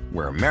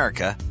 where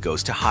America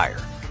goes to hire.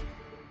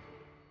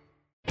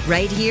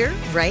 Right here,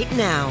 right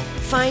now.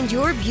 Find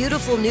your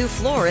beautiful new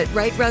floor at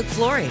Right Rug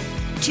Flooring.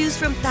 Choose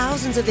from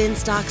thousands of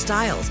in-stock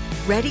styles,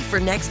 ready for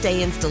next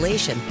day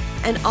installation,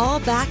 and all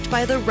backed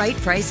by the right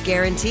price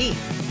guarantee.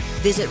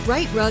 Visit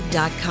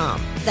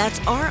rightrug.com. That's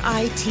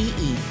RITERUG.com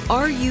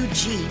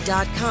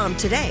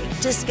today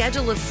to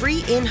schedule a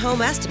free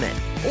in-home estimate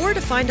or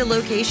to find a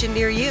location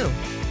near you.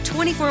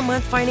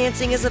 24-month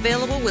financing is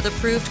available with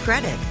approved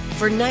credit.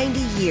 For 90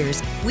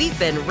 years, we've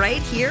been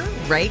right here,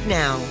 right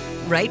now.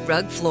 Right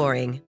Rug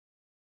Flooring.